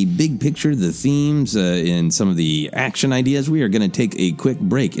some of the big picture, the themes, and some of the action ideas. We are going to take a quick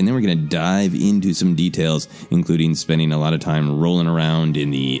break, and then we're going to dive into some details, including spending a lot of time rolling around in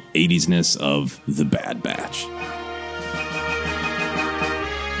the 80s-ness of The Bad Batch.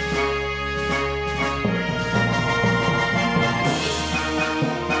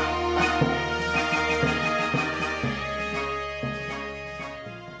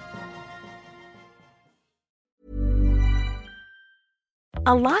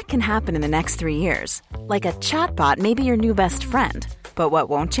 A lot can happen in the next 3 years. Like a chatbot may be your new best friend. But what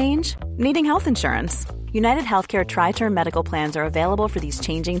won't change? Needing health insurance. United Healthcare Tri-Term Medical Plans are available for these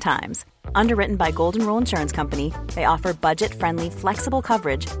changing times. Underwritten by Golden Rule Insurance Company, they offer budget-friendly, flexible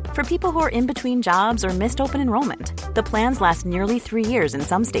coverage for people who are in between jobs or missed open enrollment. The plans last nearly 3 years in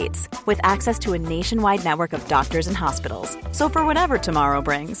some states, with access to a nationwide network of doctors and hospitals. So for whatever tomorrow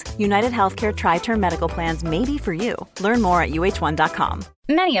brings, United Healthcare Tri-Term Medical Plans may be for you. Learn more at uh1.com.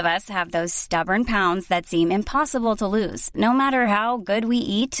 Many of us have those stubborn pounds that seem impossible to lose, no matter how good we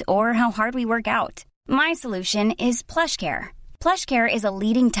eat or how hard we work out. My solution is PlushCare. PlushCare is a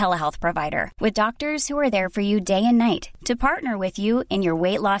leading telehealth provider with doctors who are there for you day and night to partner with you in your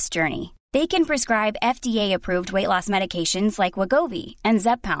weight loss journey. They can prescribe FDA-approved weight loss medications like Wegovy and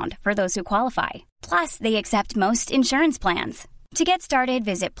Zepbound for those who qualify. Plus, they accept most insurance plans. To get started,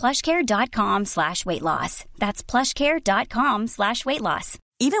 visit plushcare.com/weightloss. That's plushcare.com/weightloss.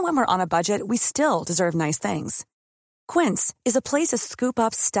 Even when we're on a budget, we still deserve nice things. Quince is a place to scoop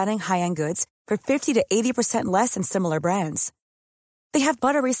up stunning high-end goods for 50 to 80% less than similar brands. They have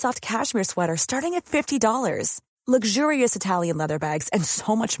buttery soft cashmere sweaters starting at $50, luxurious Italian leather bags, and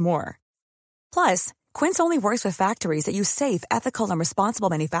so much more. Plus, Quince only works with factories that use safe, ethical, and responsible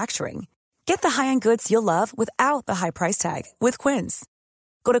manufacturing. Get the high-end goods you'll love without the high price tag with Quince.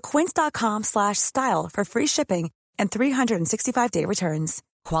 Go to quince.com/style for free shipping and 365-day returns.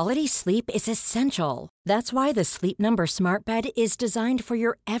 Quality sleep is essential. That's why the Sleep Number Smart Bed is designed for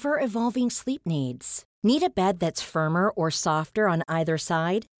your ever-evolving sleep needs. Need a bed that's firmer or softer on either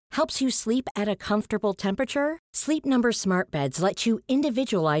side? Helps you sleep at a comfortable temperature? Sleep Number Smart Beds let you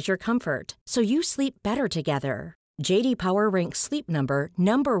individualize your comfort, so you sleep better together. J.D. Power ranks Sleep Number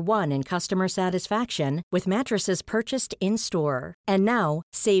 #1 in customer satisfaction with mattresses purchased in-store. And now,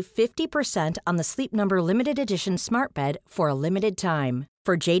 save 50% on the Sleep Number Limited Edition Smart Bed for a limited time.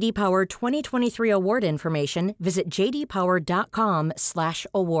 For J.D. Power 2023 award information, visit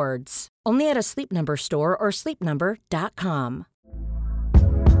jdpower.com/awards. Only at a Sleep Number store or sleepnumber.com.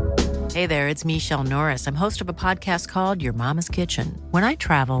 Hey there, it's Michelle Norris. I'm host of a podcast called Your Mama's Kitchen. When I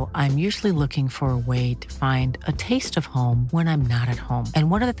travel, I'm usually looking for a way to find a taste of home when I'm not at home.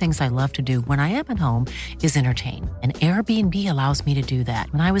 And one of the things I love to do when I am at home is entertain. And Airbnb allows me to do that.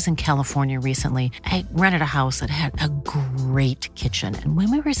 When I was in California recently, I rented a house that had a great kitchen. And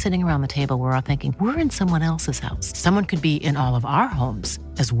when we were sitting around the table, we were all thinking, we're in someone else's house. Someone could be in all of our homes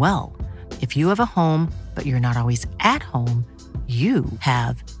as well. If you have a home, but you're not always at home, you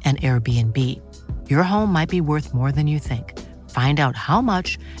have an Airbnb. Your home might be worth more than you think. Find out how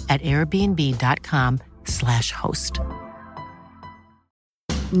much at airbnb.com/host.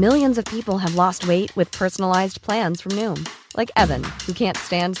 Millions of people have lost weight with personalized plans from Noom. Like Evan, who can't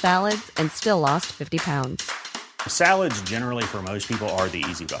stand salads and still lost 50 pounds. Salads generally for most people are the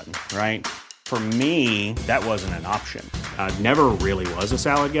easy button, right? For me, that wasn't an option. I never really was a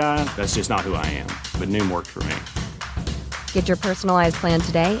salad guy. That's just not who I am. But Noom worked for me. Get your personalized plan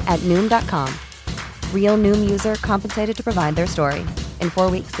today at Noom.com. Real Noom user compensated to provide their story. In 4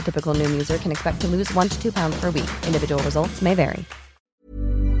 weeks, the typical Noom user can expect to lose 1 to 2 pounds per week. Individual results may vary.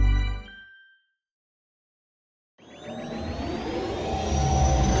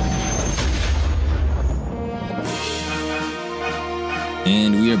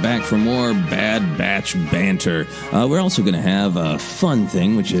 And we are back for more Bad Batch banter. We're also going to have a fun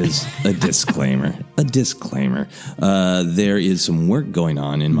thing, which is a disclaimer. A disclaimer. There is some work going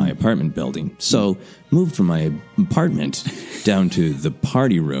on in my apartment building. So moved from my apartment down to the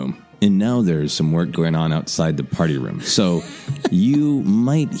party room. And now there's some work going on outside the party room. So you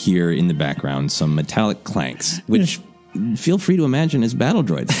might hear in the background some metallic clanks, which feel free to imagine as battle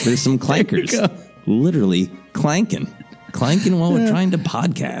droids. There's some clankers literally clanking while we're trying to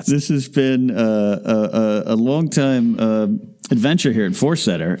podcast. This has been a long time adventure here at Force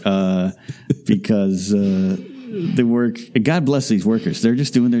Center because the work. God bless these workers. They're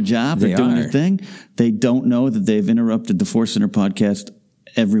just doing their job. They're doing their thing. They don't know that they've interrupted the Force Center podcast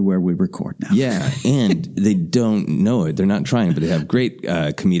everywhere we record now. Yeah, and they don't know it. They're not trying, but they have great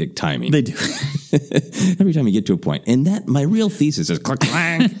comedic timing. They do. Every time you get to a point. And that, my real thesis is click,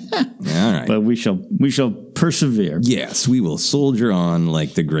 clang. All right. But we shall persevere. Yes, we will soldier on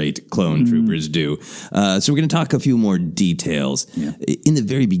like the great clone troopers do. So we're going to talk a few more details. Yeah. In the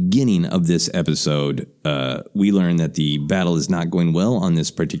very beginning of this episode, we learned that the battle is not going well on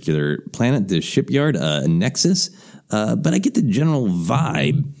this particular planet, this shipyard, Nexus. But I get the general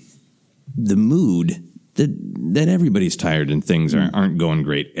vibe, the mood, that everybody's tired and things aren't going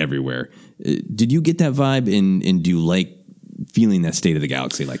great everywhere. Did you get that vibe, and do you like feeling that state of the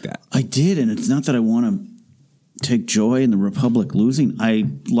galaxy like that? I did, and it's not that I want to take joy in the Republic losing. I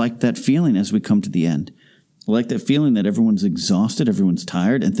like that feeling as we come to the end. I like that feeling that everyone's exhausted, everyone's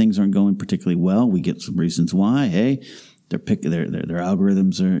tired, and things aren't going particularly well. We get some reasons why. Hey, their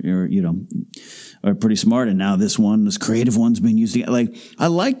algorithms are pretty smart, and now this creative one's being used. Like, I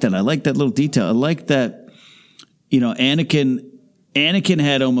like that. I like that little detail. I like that. Anakin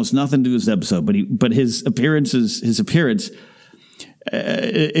had almost nothing to do with this episode, but his appearance.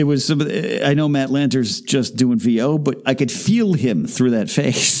 It was. I know Matt Lanter's just doing VO, but I could feel him through that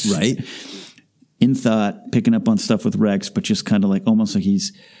face, right? In thought, picking up on stuff with Rex, but just kind of like almost like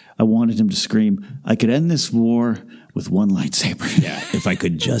I wanted him to scream, I could end this war with one lightsaber. Yeah, if I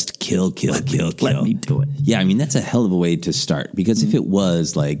could just kill. Let me do it. Yeah, I mean, that's a hell of a way to start. Because if it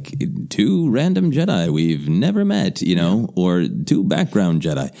was like 2 random Jedi we've never met, or 2 background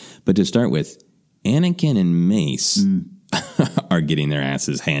Jedi. But to start with, Anakin and Mace are getting their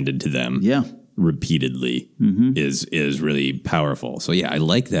asses handed to them repeatedly is really powerful. So yeah, I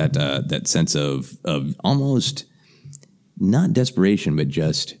like that sense of almost not desperation, but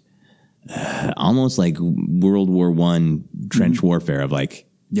just almost like World War I trench warfare of like,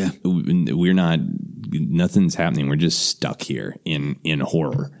 nothing's happening. We're just stuck here in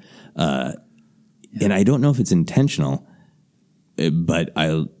horror. And I don't know if it's intentional, but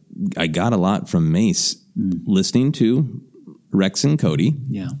I got a lot from Mace listening to Rex and Cody.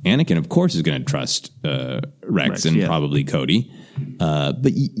 Yeah. Anakin, of course, is going to trust Rex and probably Cody.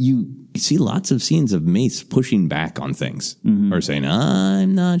 But you see lots of scenes of Mace pushing back on things or saying,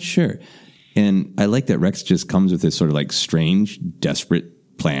 I'm not sure. And I like that Rex just comes with this sort of like strange,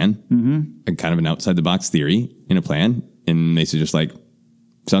 desperate plan, and kind of an outside the box theory in a plan. And Mace is just like,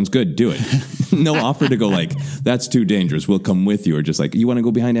 sounds good, do it. No offer to go like, that's too dangerous, we'll come with you. Or just like, you want to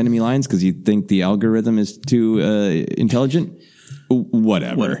go behind enemy lines because you think the algorithm is too intelligent?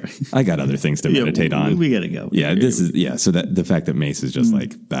 Whatever. I got other things to meditate on. We got to go. Yeah, so that the fact that Mace is just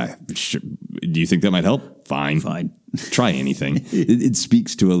like, do you think that might help? Fine. Try anything. It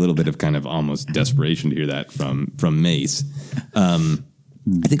speaks to a little bit of kind of almost desperation to hear that from Mace. I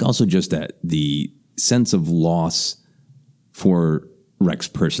think also just that the sense of loss for Rex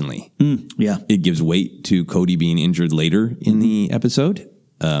personally. It gives weight to Cody being injured later in the episode.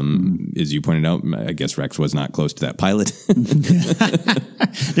 As you pointed out, I guess Rex was not close to that pilot.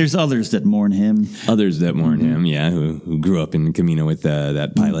 There's others that mourn him. Who grew up in Camino with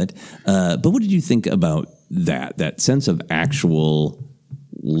that pilot. But what did you think about that sense of actual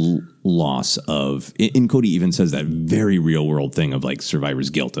loss of, and Cody even says that very real world thing of like survivor's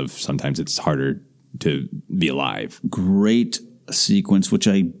guilt of sometimes it's harder to be alive. Great sequence, which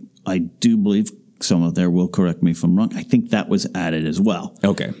I do believe someone there will correct me if I'm wrong. I think that was added as well.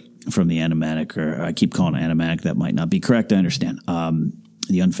 Okay. From the animatic, or I keep calling it animatic. That might not be correct. I understand.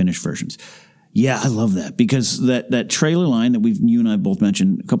 The unfinished versions. Yeah, I love that because that trailer line that you and I both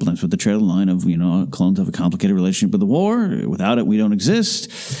mentioned a couple times, but the trailer line of, clones have a complicated relationship with the war. Without it, we don't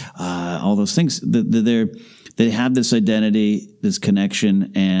exist. All those things. They have this identity, this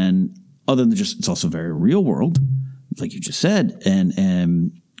connection, and other than just, it's also very real world, like you just said,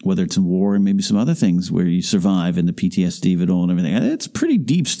 and whether it's in war and maybe some other things where you survive and the PTSD of it all and everything. It's pretty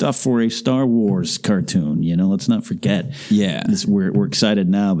deep stuff for a Star Wars cartoon, let's not forget. Yeah. We're excited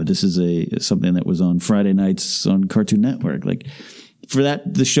now, but this is something that was on Friday nights on Cartoon Network. Like, for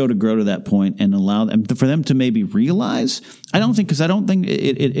the show to grow to that point and allow them, for them to maybe realize, I don't think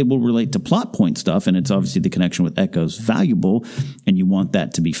it will relate to plot point stuff, and it's obviously the connection with Echo's valuable, and you want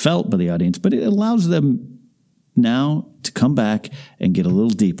that to be felt by the audience, but it allows them now to come back and get a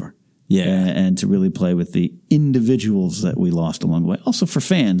little deeper. Yeah. And to really play with the individuals that we lost along the way. Also for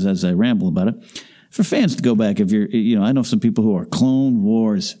fans, as I ramble about it, for fans to go back, if you're, I know some people who are Clone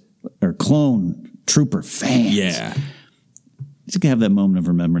Wars or Clone Trooper fans. Yeah. You can have that moment of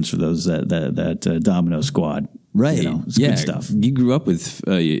remembrance for those that Domino Squad. Right. It's good stuff. You grew up with,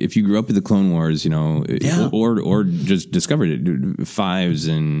 if you grew up with the Clone Wars, or just discovered it, Fives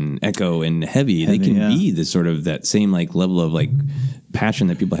and Echo and Heavy, they can be this sort of that same like level of like passion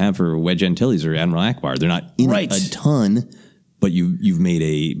that people have for Wedge Antilles or Admiral Akbar. They're not in a ton, but you've made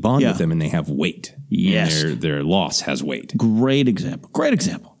a bond with them and they have weight. Yes. And their loss has weight. Great example.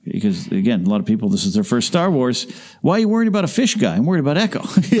 Because, again, a lot of people, this is their first Star Wars. Why are you worried about a fish guy? I'm worried about Echo.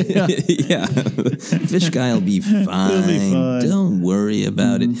 Yeah. Fish guy will be fine. He'll be fine. Don't worry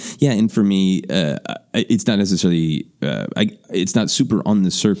about it. Yeah, and for me, it's not necessarily, it's not super on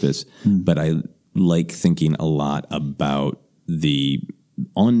the surface, but I like thinking a lot about the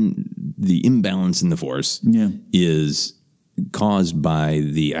imbalance in the Force is caused by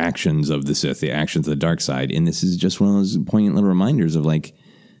the actions of the Sith, the actions of the dark side. And this is just one of those poignant little reminders of like,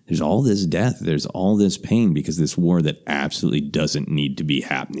 there's all this death, there's all this pain because this war that absolutely doesn't need to be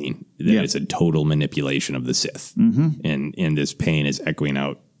happening. That it's a total manipulation of the Sith. And this pain is echoing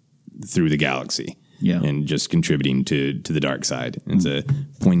out through the galaxy. And just contributing to the dark side. It's a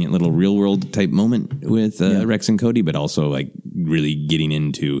poignant little real world type moment with Rex and Cody, but also like really getting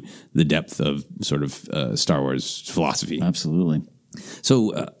into the depth of sort of Star Wars philosophy. Absolutely.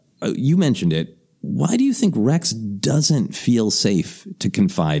 So you mentioned it. Why do you think Rex doesn't feel safe to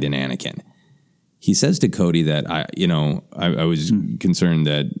confide in Anakin? He says to Cody that I was concerned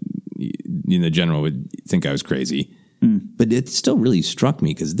that the general would think I was crazy. But it still really struck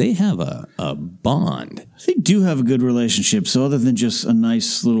me because they have a bond. They do have a good relationship. So other than just a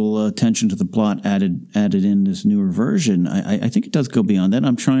nice little attention to the plot added in this newer version, I think it does go beyond that.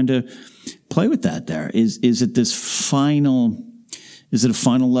 I'm trying to play with that there. Is it a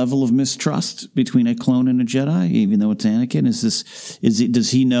final level of mistrust between a clone and a Jedi, even though it's Anakin? Does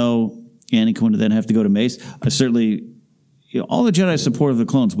he know Anakin would then have to go to Mace? All the Jedi support of the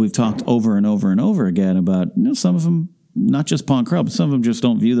clones, we've talked over and over and over again about, some of them, not just Pon Krell, but some of them just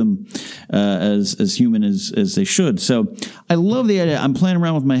don't view them as human as they should. So I love the idea. I'm playing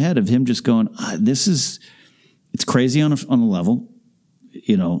around with my head of him just going, it's crazy on a level.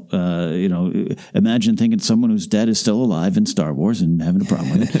 Imagine thinking someone who's dead is still alive in Star Wars and having a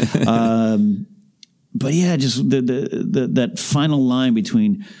problem with it. But yeah, just that final line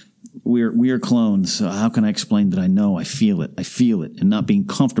between we are clones. So how can I explain that I know, I feel it, and not being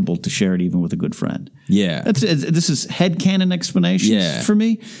comfortable to share it even with a good friend? Yeah. This is headcanon explanations for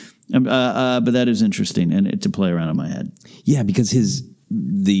me. But that is interesting and to play around in my head. Yeah, because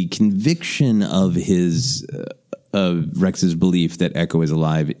the conviction of Rex's belief that Echo is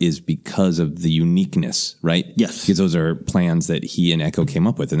alive is because of the uniqueness, right? Yes. Because those are plans that he and Echo came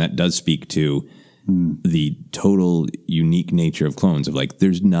up with, and that does speak to the total unique nature of clones. Of like,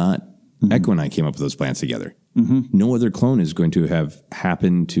 there's not Echo and I came up with those plans together. No other clone is going to have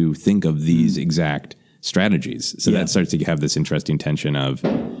happened to think of these exact strategies. So that starts to have this interesting tension of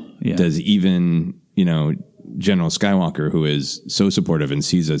does even General Skywalker, who is so supportive and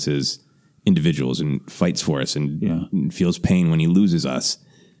sees us as individuals and fights for us and feels pain when he loses us,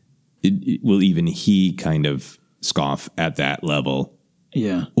 will even he kind of scoff at that level?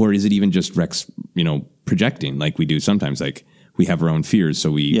 Yeah. Or is it even just Rex, projecting like we do sometimes? Like we have our own fears,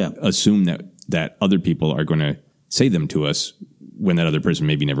 so we assume that other people are going to say them to us when that other person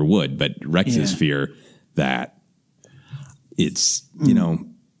maybe never would. But Rex's fear that it's,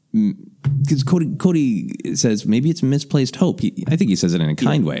 because Cody says maybe it's misplaced hope. I think he says it in a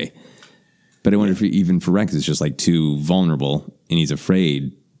kind way. But I wonder if even for Rex, it's just like too vulnerable and he's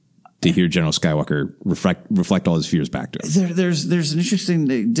afraid to hear General Skywalker reflect all his fears back to him. There's an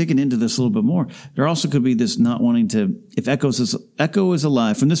interesting, digging into this a little bit more. There also could be this not wanting to, if Echo is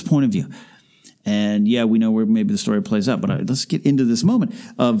alive from this point of view, and we know where maybe the story plays out, but let's get into this moment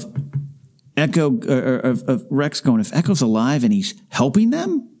of Echo, of Rex going, if Echo's alive and he's helping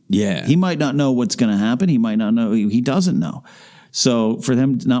them, he might not know what's going to happen. He might not know. He doesn't know. So for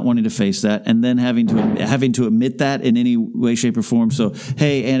them not wanting to face that and then having to admit that in any way, shape, or form. So,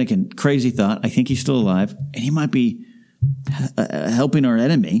 hey, Anakin, crazy thought. I think he's still alive, and he might be helping our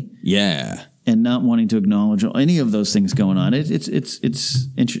enemy. Yeah, and not wanting to acknowledge any of those things going on. It's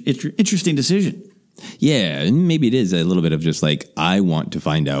interesting decision. Yeah, and maybe it is a little bit of just like, I want to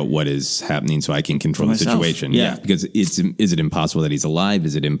find out what is happening so I can control the situation. Yeah, because is it impossible that he's alive?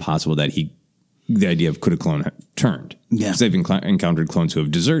 Is it impossible that the idea of could a clone have turned? Yeah. Because they've encountered clones who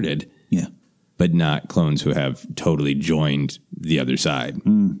have deserted. Yeah. But not clones who have totally joined the other side.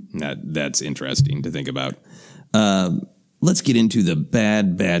 That's interesting to think about. Let's get into the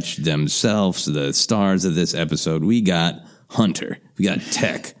Bad Batch themselves, the stars of this episode. We got Hunter. We got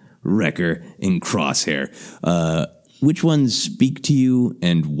Tech, Wrecker, and Crosshair. Which ones speak to you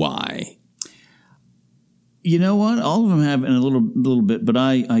and why? You know what? All of them have in a little bit, but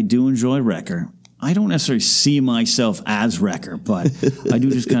I do enjoy Wrecker. I don't necessarily see myself as Wrecker, but I do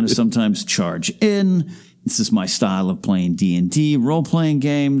just kind of sometimes charge in. This is my style of playing D&D, role-playing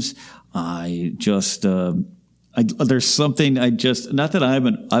games. There's something not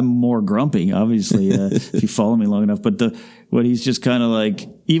that I'm more grumpy, obviously, if you follow me long enough, but when he's just kind of like,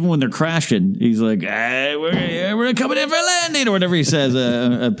 even when they're crashing, he's like, hey, we're coming in for a landing, or whatever he says,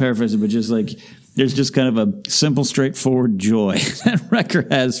 I'm paraphrasing, but just like, there's just kind of a simple, straightforward joy that Wrecker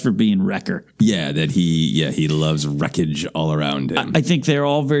has for being Wrecker. Yeah, that he loves wreckage all around him. I think they're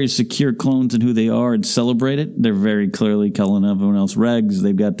all very secure clones in who they are and celebrate it. They're very clearly calling everyone else regs.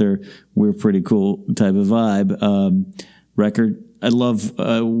 They've got their we're pretty cool type of vibe. Wrecker, I love,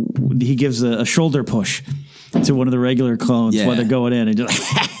 he gives a shoulder push to one of the regular clones while they're going in and just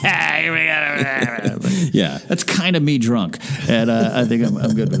yeah, that's kind of me drunk, and I think I'm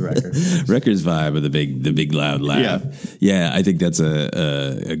good with Wrecker. Wrecker's vibe of the big loud laugh. Yeah, I think that's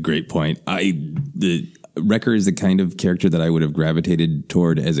a great point. Wrecker is the kind of character that I would have gravitated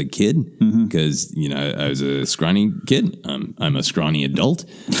toward as a kid because I was a scrawny kid. I'm a scrawny adult,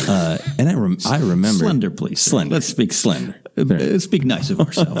 and I remember slender. Please, slender. Let's speak slender. Speak nice of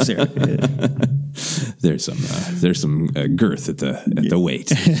ourselves here. There's some girth at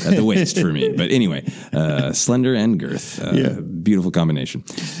the waist for me. But anyway, slender and girth, beautiful combination.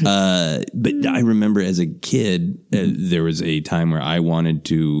 But I remember as a kid, there was a time where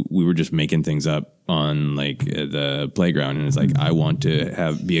we were just making things up on like the playground, and it's like I want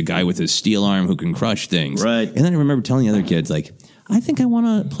to be a guy with a steel arm who can crush things. Right. And then I remember telling the other kids like, I think I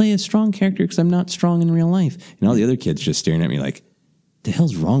want to play a strong character because I'm not strong in real life. And all the other kids just staring at me like, the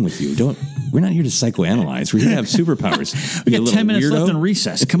hell's wrong with you? We're not here to psychoanalyze. We're here to have superpowers. We got 10 minutes left in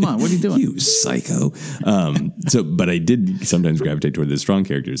recess. Come on, what are you doing? You psycho. But I did sometimes gravitate toward the strong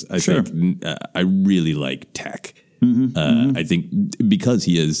characters. I think I really like Tech. I think because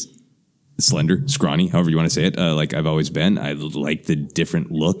he is slender, scrawny, however you want to say it, like I've always been. I like the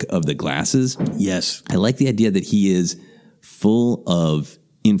different look of the glasses. Yes. I like the idea that he is full of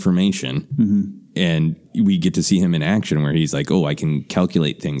information, and we get to see him in action where he's like, oh, I can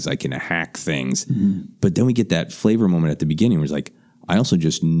calculate things, I can hack things. But then we get that flavor moment at the beginning where it's like, I also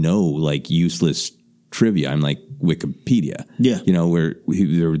just know like useless trivia. I'm like Wikipedia. Yeah. Where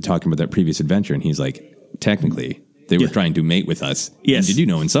they were talking about that previous adventure, and he's like, technically, they were trying to mate with us. Yes. And did you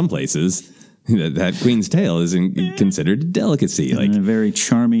know in some places that queen's tail is considered a delicacy, like in a very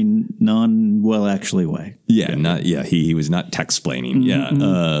charming, actually way. He was not text-plaining.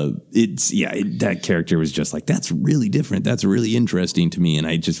 That character was just like, that's really different. That's really interesting to me, and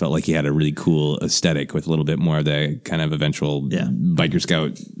I just felt like he had a really cool aesthetic with a little bit more of the kind of eventual biker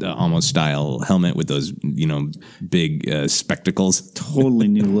scout almost style helmet with those big spectacles. Totally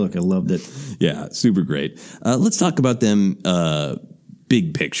new look. I loved it. Yeah, super great. Let's talk about them.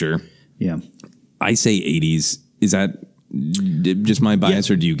 Big picture. Yeah. I say 80s. Is that just my bias,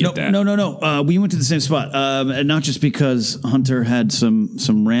 or do you get that? No. We went to the same spot, and not just because Hunter had some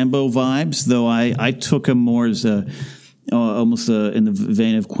Rambo vibes, though I took him more as almost in the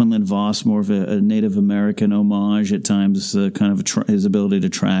vein of Quinlan Voss, more of a Native American homage at times, kind of his ability to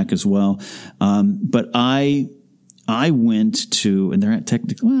track as well. But I went to, and they're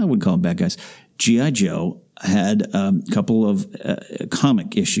technically, I would call them bad guys, G.I. Joe had a couple of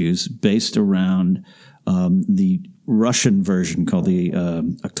comic issues based around the Russian version called the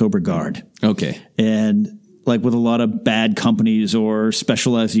October Guard. Okay. And like with a lot of bad companies or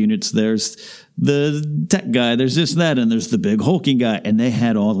specialized units, there's the tech guy, there's this, that, and there's the big hulking guy, and they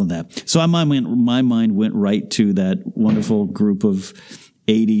had all of that. So my mind went right to that wonderful group of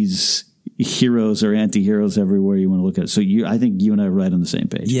 80s heroes or anti-heroes everywhere you want to look at it. So I think you and I are right on the same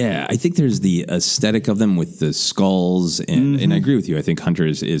page. Yeah, I think there's the aesthetic of them with the skulls, and I agree with you. I think Hunter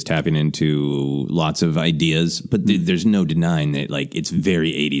is tapping into lots of ideas, but there's no denying that like it's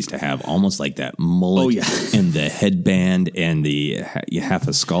very 80s to have almost like that mullet and the headband and the half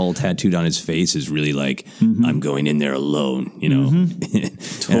a skull tattooed on his face is really like, I'm going in there alone,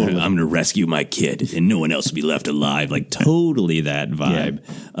 Totally. I'm going to rescue my kid and no one else will be left alive. Like totally that vibe.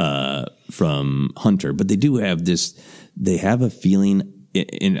 Yeah. From Hunter, but they do have this, they have a feeling,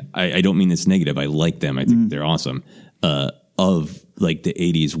 and I don't mean this negative, I like them, I think they're awesome, of like the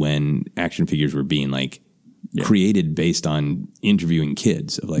 80s when action figures were being like created based on interviewing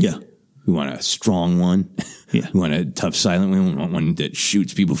kids of like, we want a strong one, we want a tough silent one, we want one that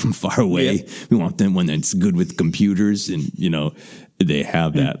shoots people from far away, we want them one that's good with computers, and they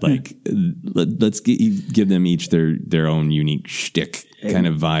have that like let's give them each their own unique shtick kind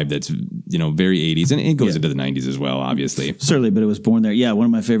of vibe that's very 80s, and it goes into the 90s as well, obviously. Certainly, but it was born there. Yeah, one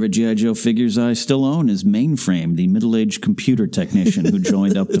of my favorite G.I. Joe figures I still own is Mainframe, the middle-aged computer technician who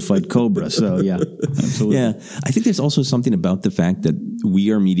joined up to fight Cobra. So yeah, absolutely. Yeah, I think there's also something about the fact that we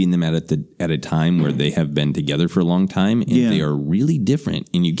are meeting them at a time where they have been together for a long time, and they are really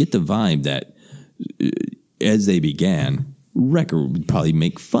different, and you get the vibe that as they began, Wrecker would probably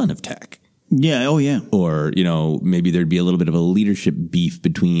make fun of Tech. Yeah, oh yeah. Or, maybe there'd be a little bit of a leadership beef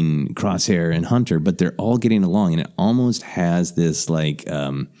between Crosshair and Hunter, but they're all getting along, and it almost has this like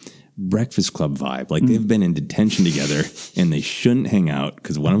Breakfast Club vibe. Like they've been in detention together and they shouldn't hang out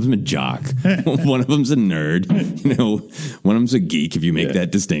because one of them's a jock, one of them's a nerd, one of them's a geek, if you make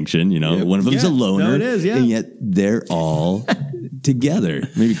that distinction, one of them's a loner. No, it is, and yet they're all together.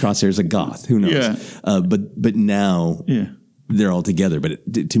 Maybe Crosshair's a goth, who knows? Yeah. But now they're all together.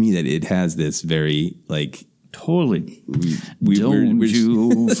 But to me, that it has this very like Totally. Don't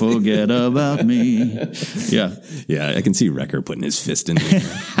you forget about me. Yeah. Yeah, I can see Wrecker putting his fist in there.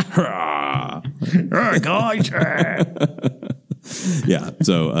 Yeah,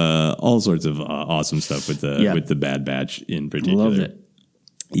 so all sorts of awesome stuff with the Bad Batch in particular. Loved it.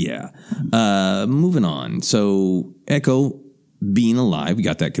 Yeah. Moving on. So Echo being alive, we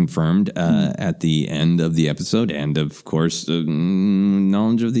got that confirmed at the end of the episode, and of course,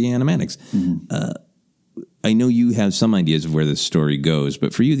 knowledge of the animatics. I know you have some ideas of where this story goes,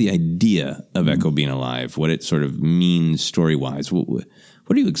 but for you, the idea of Echo being alive, what it sort of means story-wise, what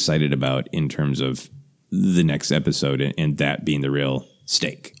are you excited about in terms of the next episode and that being the real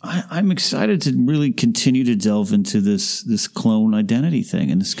stake? I'm excited to really continue to delve into this clone identity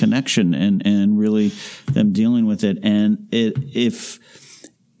thing and this connection and really them dealing with it. And if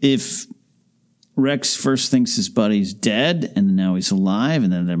Rex first thinks his buddy's dead and now he's alive,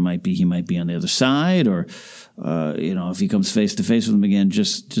 and then he might be on the other side, or if he comes face to face with him again,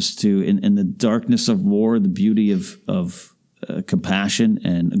 just to in the darkness of war, the beauty of compassion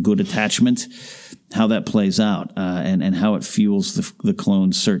and good attachment, how that plays out, and how it fuels the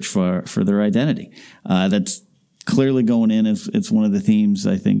clone's search for their identity. That's clearly going in. It's one of the themes,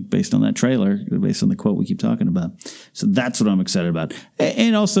 I think, based on that trailer, based on the quote we keep talking about. So that's what I'm excited about.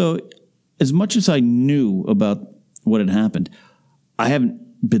 And also, as much as I knew about what had happened, I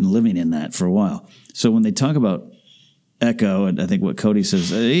haven't been living in that for a while. So when they talk about Echo, and I think what Cody says,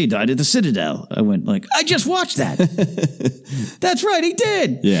 he died at the Citadel, I went like, I just watched that. That's right, he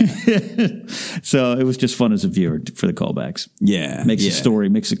did. Yeah. So it was just fun as a viewer for the callbacks. Yeah. Makes the story,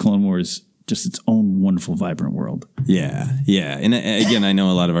 makes the Clone Wars just its own wonderful, vibrant world. Yeah, yeah. And again, I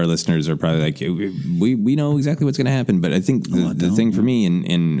know a lot of our listeners are probably like, we know exactly what's going to happen. But I think the thing for me,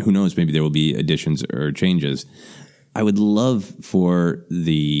 and who knows, maybe there will be additions or changes, I would love for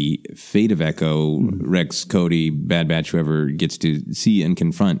the fate of Echo, Rex, Cody, Bad Batch, whoever gets to see and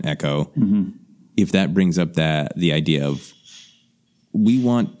confront Echo, if that brings up the idea of we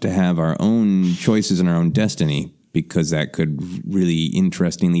want to have our own choices and our own destiny, because that could really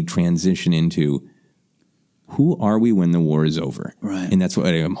interestingly transition into who are we when the war is over? Right. And that's what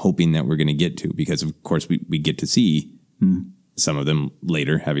I'm hoping that we're going to get to, because, of course, we get to see some of them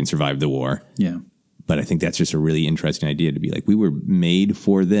later having survived the war. Yeah. But I think that's just a really interesting idea to be like, we were made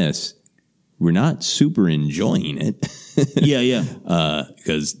for this. We're not super enjoying it. Yeah.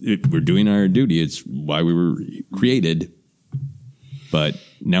 Because we're doing our duty. It's why we were created. But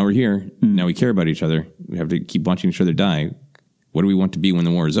now we're here. Now we care about each other. We have to keep watching each other die. What do we want to be when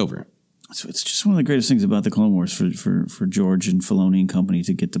the war is over? So it's just one of the greatest things about the Clone Wars for George and Filoni and company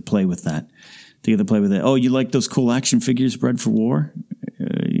to get to play with that. To get to play with it. Oh, you like those cool action figures bred for war?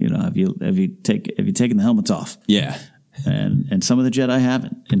 Have you taken the helmets off? Yeah. And some of the Jedi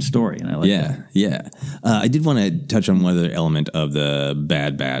haven't in story, and I like that. Yeah. I did want to touch on one other element of the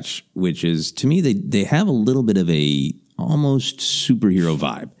Bad Batch, which is, to me, they have a little bit of a almost superhero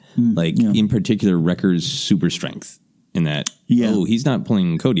vibe. In particular, Wrecker's super strength. In that, he's not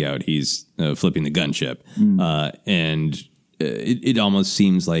pulling Cody out; he's flipping the gunship, and it almost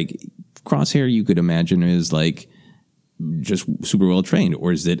seems like Crosshair. You could imagine is like just super well trained,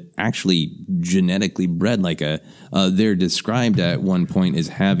 or is it actually genetically bred? Like they're described at one point as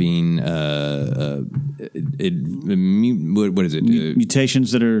having what is it?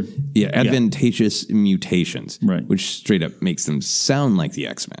 Mutations that are advantageous mutations, right? Which straight up makes them sound like the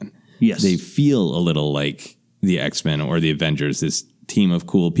X-Men. Yes, they feel a little like the X-Men or the Avengers, this team of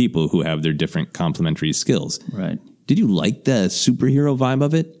cool people who have their different complementary skills. Right. Did you like the superhero vibe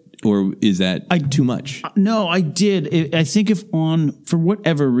of it? Or is that too much? No, I did. I think for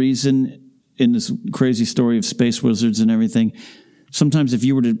whatever reason, in this crazy story of space wizards and everything, sometimes if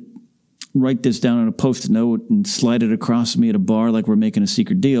you were to write this down on a Post-it note and slide it across me at a bar like we're making a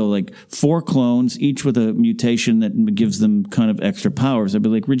secret deal, like 4 clones, each with a mutation that gives them kind of extra powers, I'd be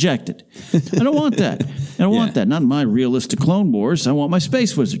like, rejected. I don't want that. I don't want that. Not in my realistic Clone Wars. I want my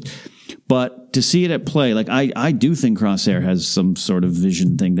space wizard. But to see it at play, like I do think Crosshair has some sort of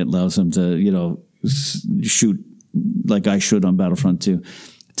vision thing that allows him to, shoot like I should on Battlefront 2.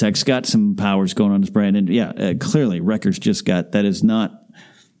 Tech's got some powers going on his brain. And clearly Wrecker's just got, that is not,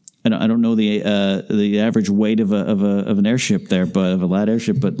 I don't know the average weight of an airship there, but of a light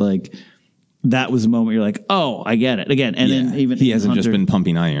airship, but like that was the moment you're like, oh, I get it again. And then even he hasn't Hunter, just been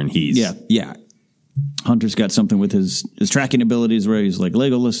pumping iron. He's Hunter's got something with his tracking abilities where he's like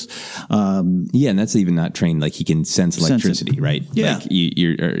Legolas. And that's even not trained. Like he can sense electricity, right? Yeah. Like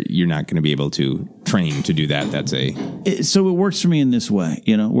you're not going to be able to train to do that. That's so it works for me in this way,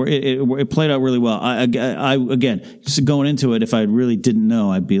 where it played out really well. I again, just going into it, if I really didn't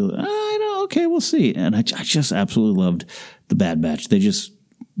know, I'd be like, okay, we'll see. And I just absolutely loved the Bad Batch. They just,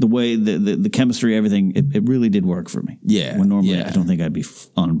 the way, the chemistry, everything, it really did work for me. Yeah. When normally I don't think I'd be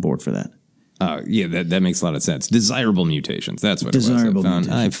on board for that. Yeah, that makes a lot of sense. Desirable mutations. That's what Desirable it was. mutations.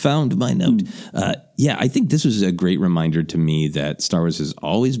 I found my note. Yeah, I think this was a great reminder to me that Star Wars has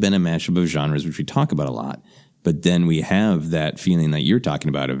always been a mashup of genres, which we talk about a lot. But then we have that feeling that you're talking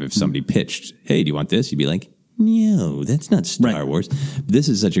about of if somebody pitched, hey, do you want this? You'd be like, no, that's not Star Wars. This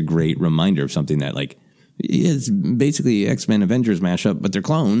is such a great reminder of something that, like, it's basically X-Men Avengers mashup, but they're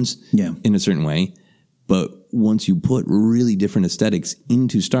clones in a certain way. But once you put really different aesthetics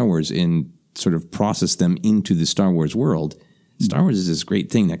into Star Wars and sort of process them into the Star Wars world, Star Wars is this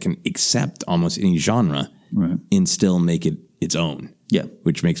great thing that can accept almost any genre and still make it its own. Yeah.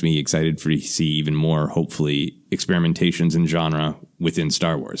 Which makes me excited to see even more, hopefully, experimentations in genre within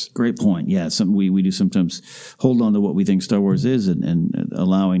Star Wars. Great point. Yeah, we do sometimes hold on to what we think Star Wars is and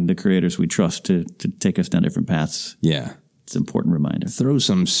allowing the creators we trust to take us down different paths. Yeah. It's an important reminder. Throw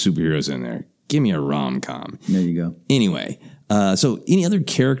some superheroes in there. Give me a rom-com. There you go. Anyway, so any other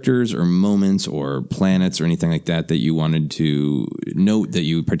characters or moments or planets or anything like that that you wanted to note that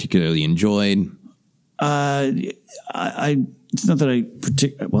you particularly enjoyed? It's not that I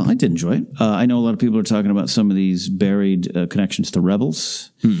did enjoy it. I know a lot of people are talking about some of these buried connections to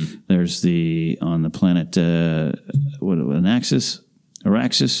Rebels. There's on the planet, Anaxis,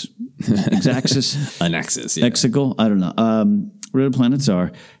 Araxis, Exaxis, Anaxis, yeah. Exegol. I don't know. Where the planets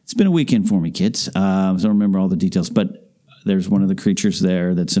are. It's been a weekend for me, kids. So I don't remember all the details, but there's one of the creatures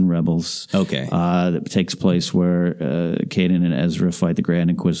there that's in Rebels. Okay. That takes place where Kanan and Ezra fight the Grand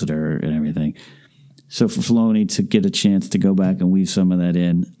Inquisitor and everything. So for Filoni to get a chance to go back and weave some of that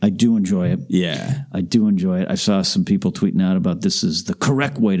in, I do enjoy it. Yeah. I do enjoy it. I saw some people tweeting out about this is the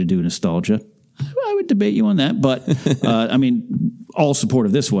correct way to do nostalgia. I would debate you on that, but I mean, all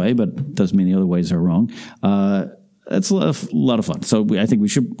supportive this way, but doesn't mean the other ways are wrong. That's a lot of fun. So I think we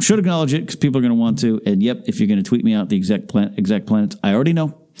should acknowledge it because people are going to want to. And yep, if you're going to tweet me out the exact planets, I already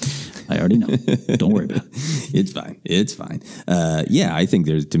know. Don't worry about it. It's fine. Yeah, I think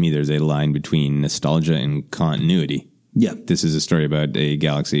there's a line between nostalgia and continuity. Yeah. This is a story about a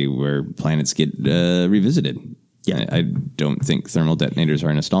galaxy where planets get revisited. Yeah. I don't think thermal detonators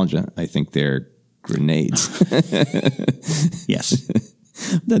are nostalgia. I think they're grenades. Yes.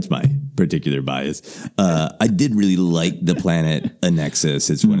 That's my particular bias. I did really like the planet Anexus.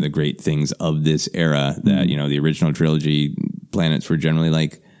 It's one of the great things of this era that, the original trilogy planets were generally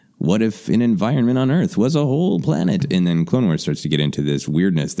like, what if an environment on Earth was a whole planet? And then Clone Wars starts to get into this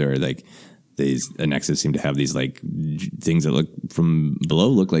weirdness. There are like these Anexus seem to have these like things that look from below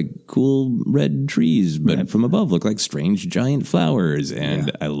look like cool red trees, but from above look like strange giant flowers.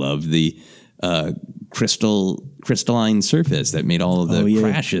 And I love the crystalline surface that made all of the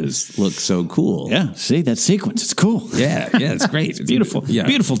crashes look so cool. Yeah, see that sequence? It's cool. Yeah, it's great. It's beautiful. Yeah.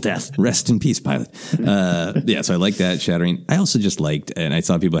 Beautiful death. Rest in peace, pilot. So I like that shattering. I also just liked, and I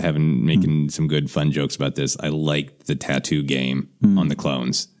saw people making some good fun jokes about this. I liked the tattoo game on the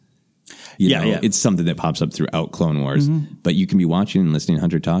clones. It's something that pops up throughout Clone Wars, but you can be watching and listening to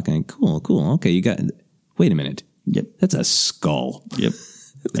Hunter talk and cool. Okay, wait a minute. Yep. That's a skull. Yep.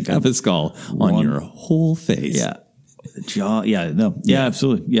 Like have a skull on your whole face. Yeah. The jaw. Yeah. No. Yeah,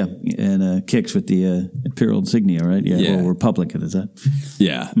 absolutely. Yeah. And kicks with the Imperial insignia, right? Yeah. Well, Republic at the time.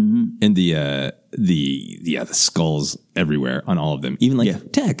 Yeah. And the skulls everywhere on all of them. Even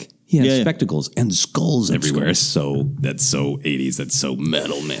like Tech. He has spectacles and skulls everywhere. So that's so 80s. That's so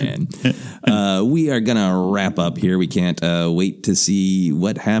metal, man. We are going to wrap up here. We can't wait to see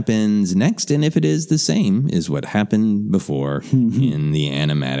what happens next. And if it is the same as what happened before in the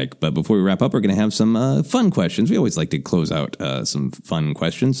animatic. But before we wrap up, we're going to have some fun questions. We always like to close out some fun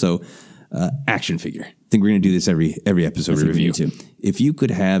questions. So action figure. I think we're going to do this every episode review. If you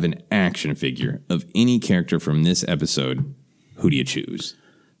could have an action figure of any character from this episode, who do you choose?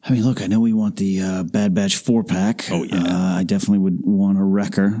 I mean, look, I know we want the Bad Batch 4-pack. Oh, yeah. I definitely would want a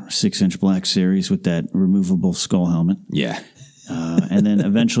Wrecker 6-inch Black Series with that removable skull helmet. Yeah. And then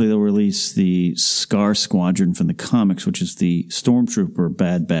eventually they'll release the Scar Squadron from the comics, which is the Stormtrooper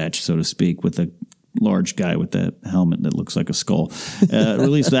Bad Batch, so to speak, with a large guy with a helmet that looks like a skull.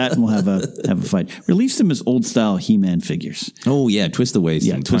 Release that and we'll have a fight. Release them as old-style He-Man figures. Oh, yeah. Twist the waist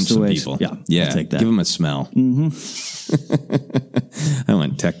and punch some people. Yeah. I'll take that. Give them a smell. I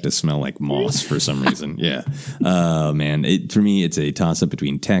want Tech to smell like moss for some reason. Yeah. Man. For me, it's a toss-up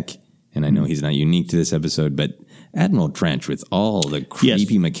between Tech, and I know he's not unique to this episode, but Admiral Trench with all the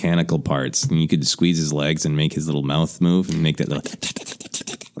creepy mechanical parts. And you could squeeze his legs and make his little mouth move and make that little...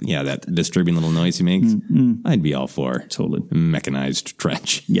 Yeah, that disturbing little noise he makes. I'd be all for totally mechanized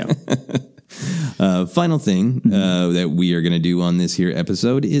Trench. Yeah. Final thing that we are going to do on this here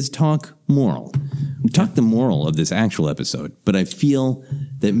episode is talk moral. We talked the moral of this actual episode, but I feel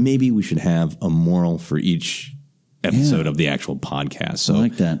that maybe we should have a moral for each episode of the actual podcast. So I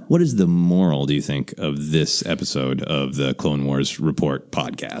like that. What is the moral, do you think, of this episode of the Clone Wars Report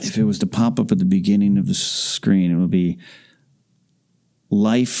podcast? If it was to pop up at the beginning of the screen, it would be,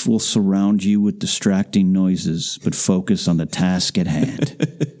 life will surround you with distracting noises, but focus on the task at hand.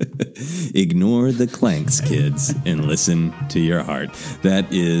 Ignore the clanks, kids, and listen to your heart.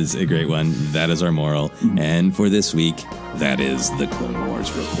 That is a great one. That is our moral. Mm-hmm. And for this week, that is the Clone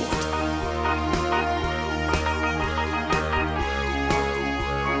Wars Report.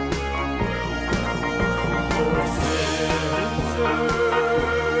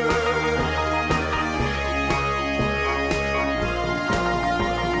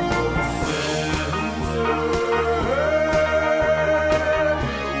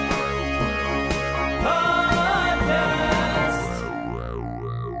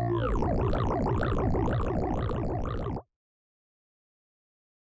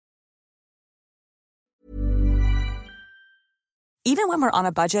 Even when we're on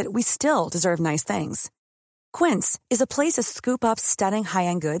a budget, we still deserve nice things. Quince is a place to scoop up stunning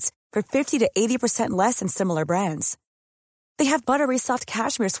high-end goods for 50 to 80% less than similar brands. They have buttery soft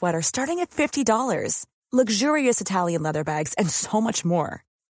cashmere sweaters starting at $50, luxurious Italian leather bags, and so much more.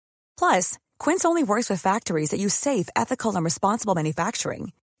 Plus, Quince only works with factories that use safe, ethical, and responsible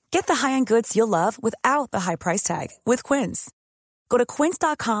manufacturing. Get the high-end goods you'll love without the high price tag with Quince. Go to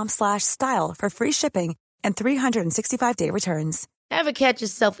quince.com/style for free shipping and 365-day returns. Ever catch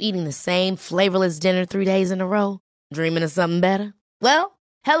yourself eating the same flavorless dinner 3 days in a row? Dreaming of something better? Well,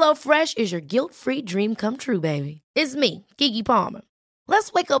 HelloFresh is your guilt-free dream come true, baby. It's me, Keke Palmer.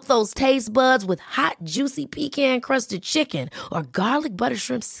 Let's wake up those taste buds with hot, juicy pecan-crusted chicken or garlic butter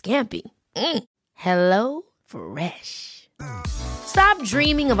shrimp scampi. HelloFresh. Stop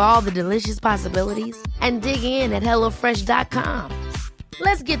dreaming of all the delicious possibilities and dig in at HelloFresh.com.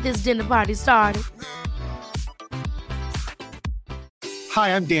 Let's get this dinner party started.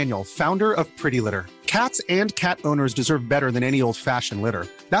 Hi, I'm Daniel, founder of Pretty Litter. Cats and cat owners deserve better than any old-fashioned litter.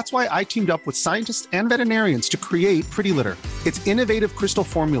 That's why I teamed up with scientists and veterinarians to create Pretty Litter. Its innovative crystal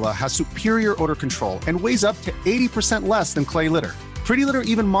formula has superior odor control and weighs up to 80% less than clay litter. Pretty Litter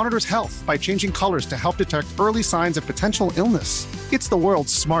even monitors health by changing colors to help detect early signs of potential illness. It's the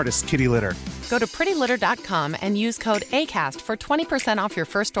world's smartest kitty litter. Go to prettylitter.com and use code ACAST for 20% off your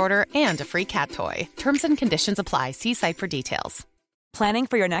first order and a free cat toy. Terms and conditions apply. See site for details. Planning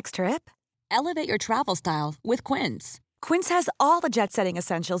for your next trip? Elevate your travel style with Quince. Quince has all the jet-setting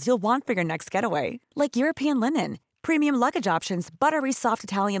essentials you'll want for your next getaway, like European linen, premium luggage options, buttery soft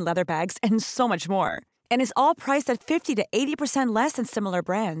Italian leather bags, and so much more. And is all priced at 50 to 80% less than similar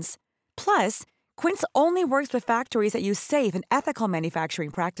brands. Plus, Quince only works with factories that use safe and ethical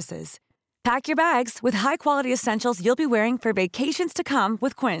manufacturing practices. Pack your bags with high-quality essentials you'll be wearing for vacations to come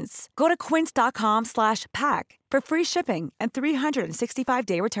with Quince. Go to quince.com/pack for free shipping and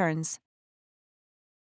 365-day returns.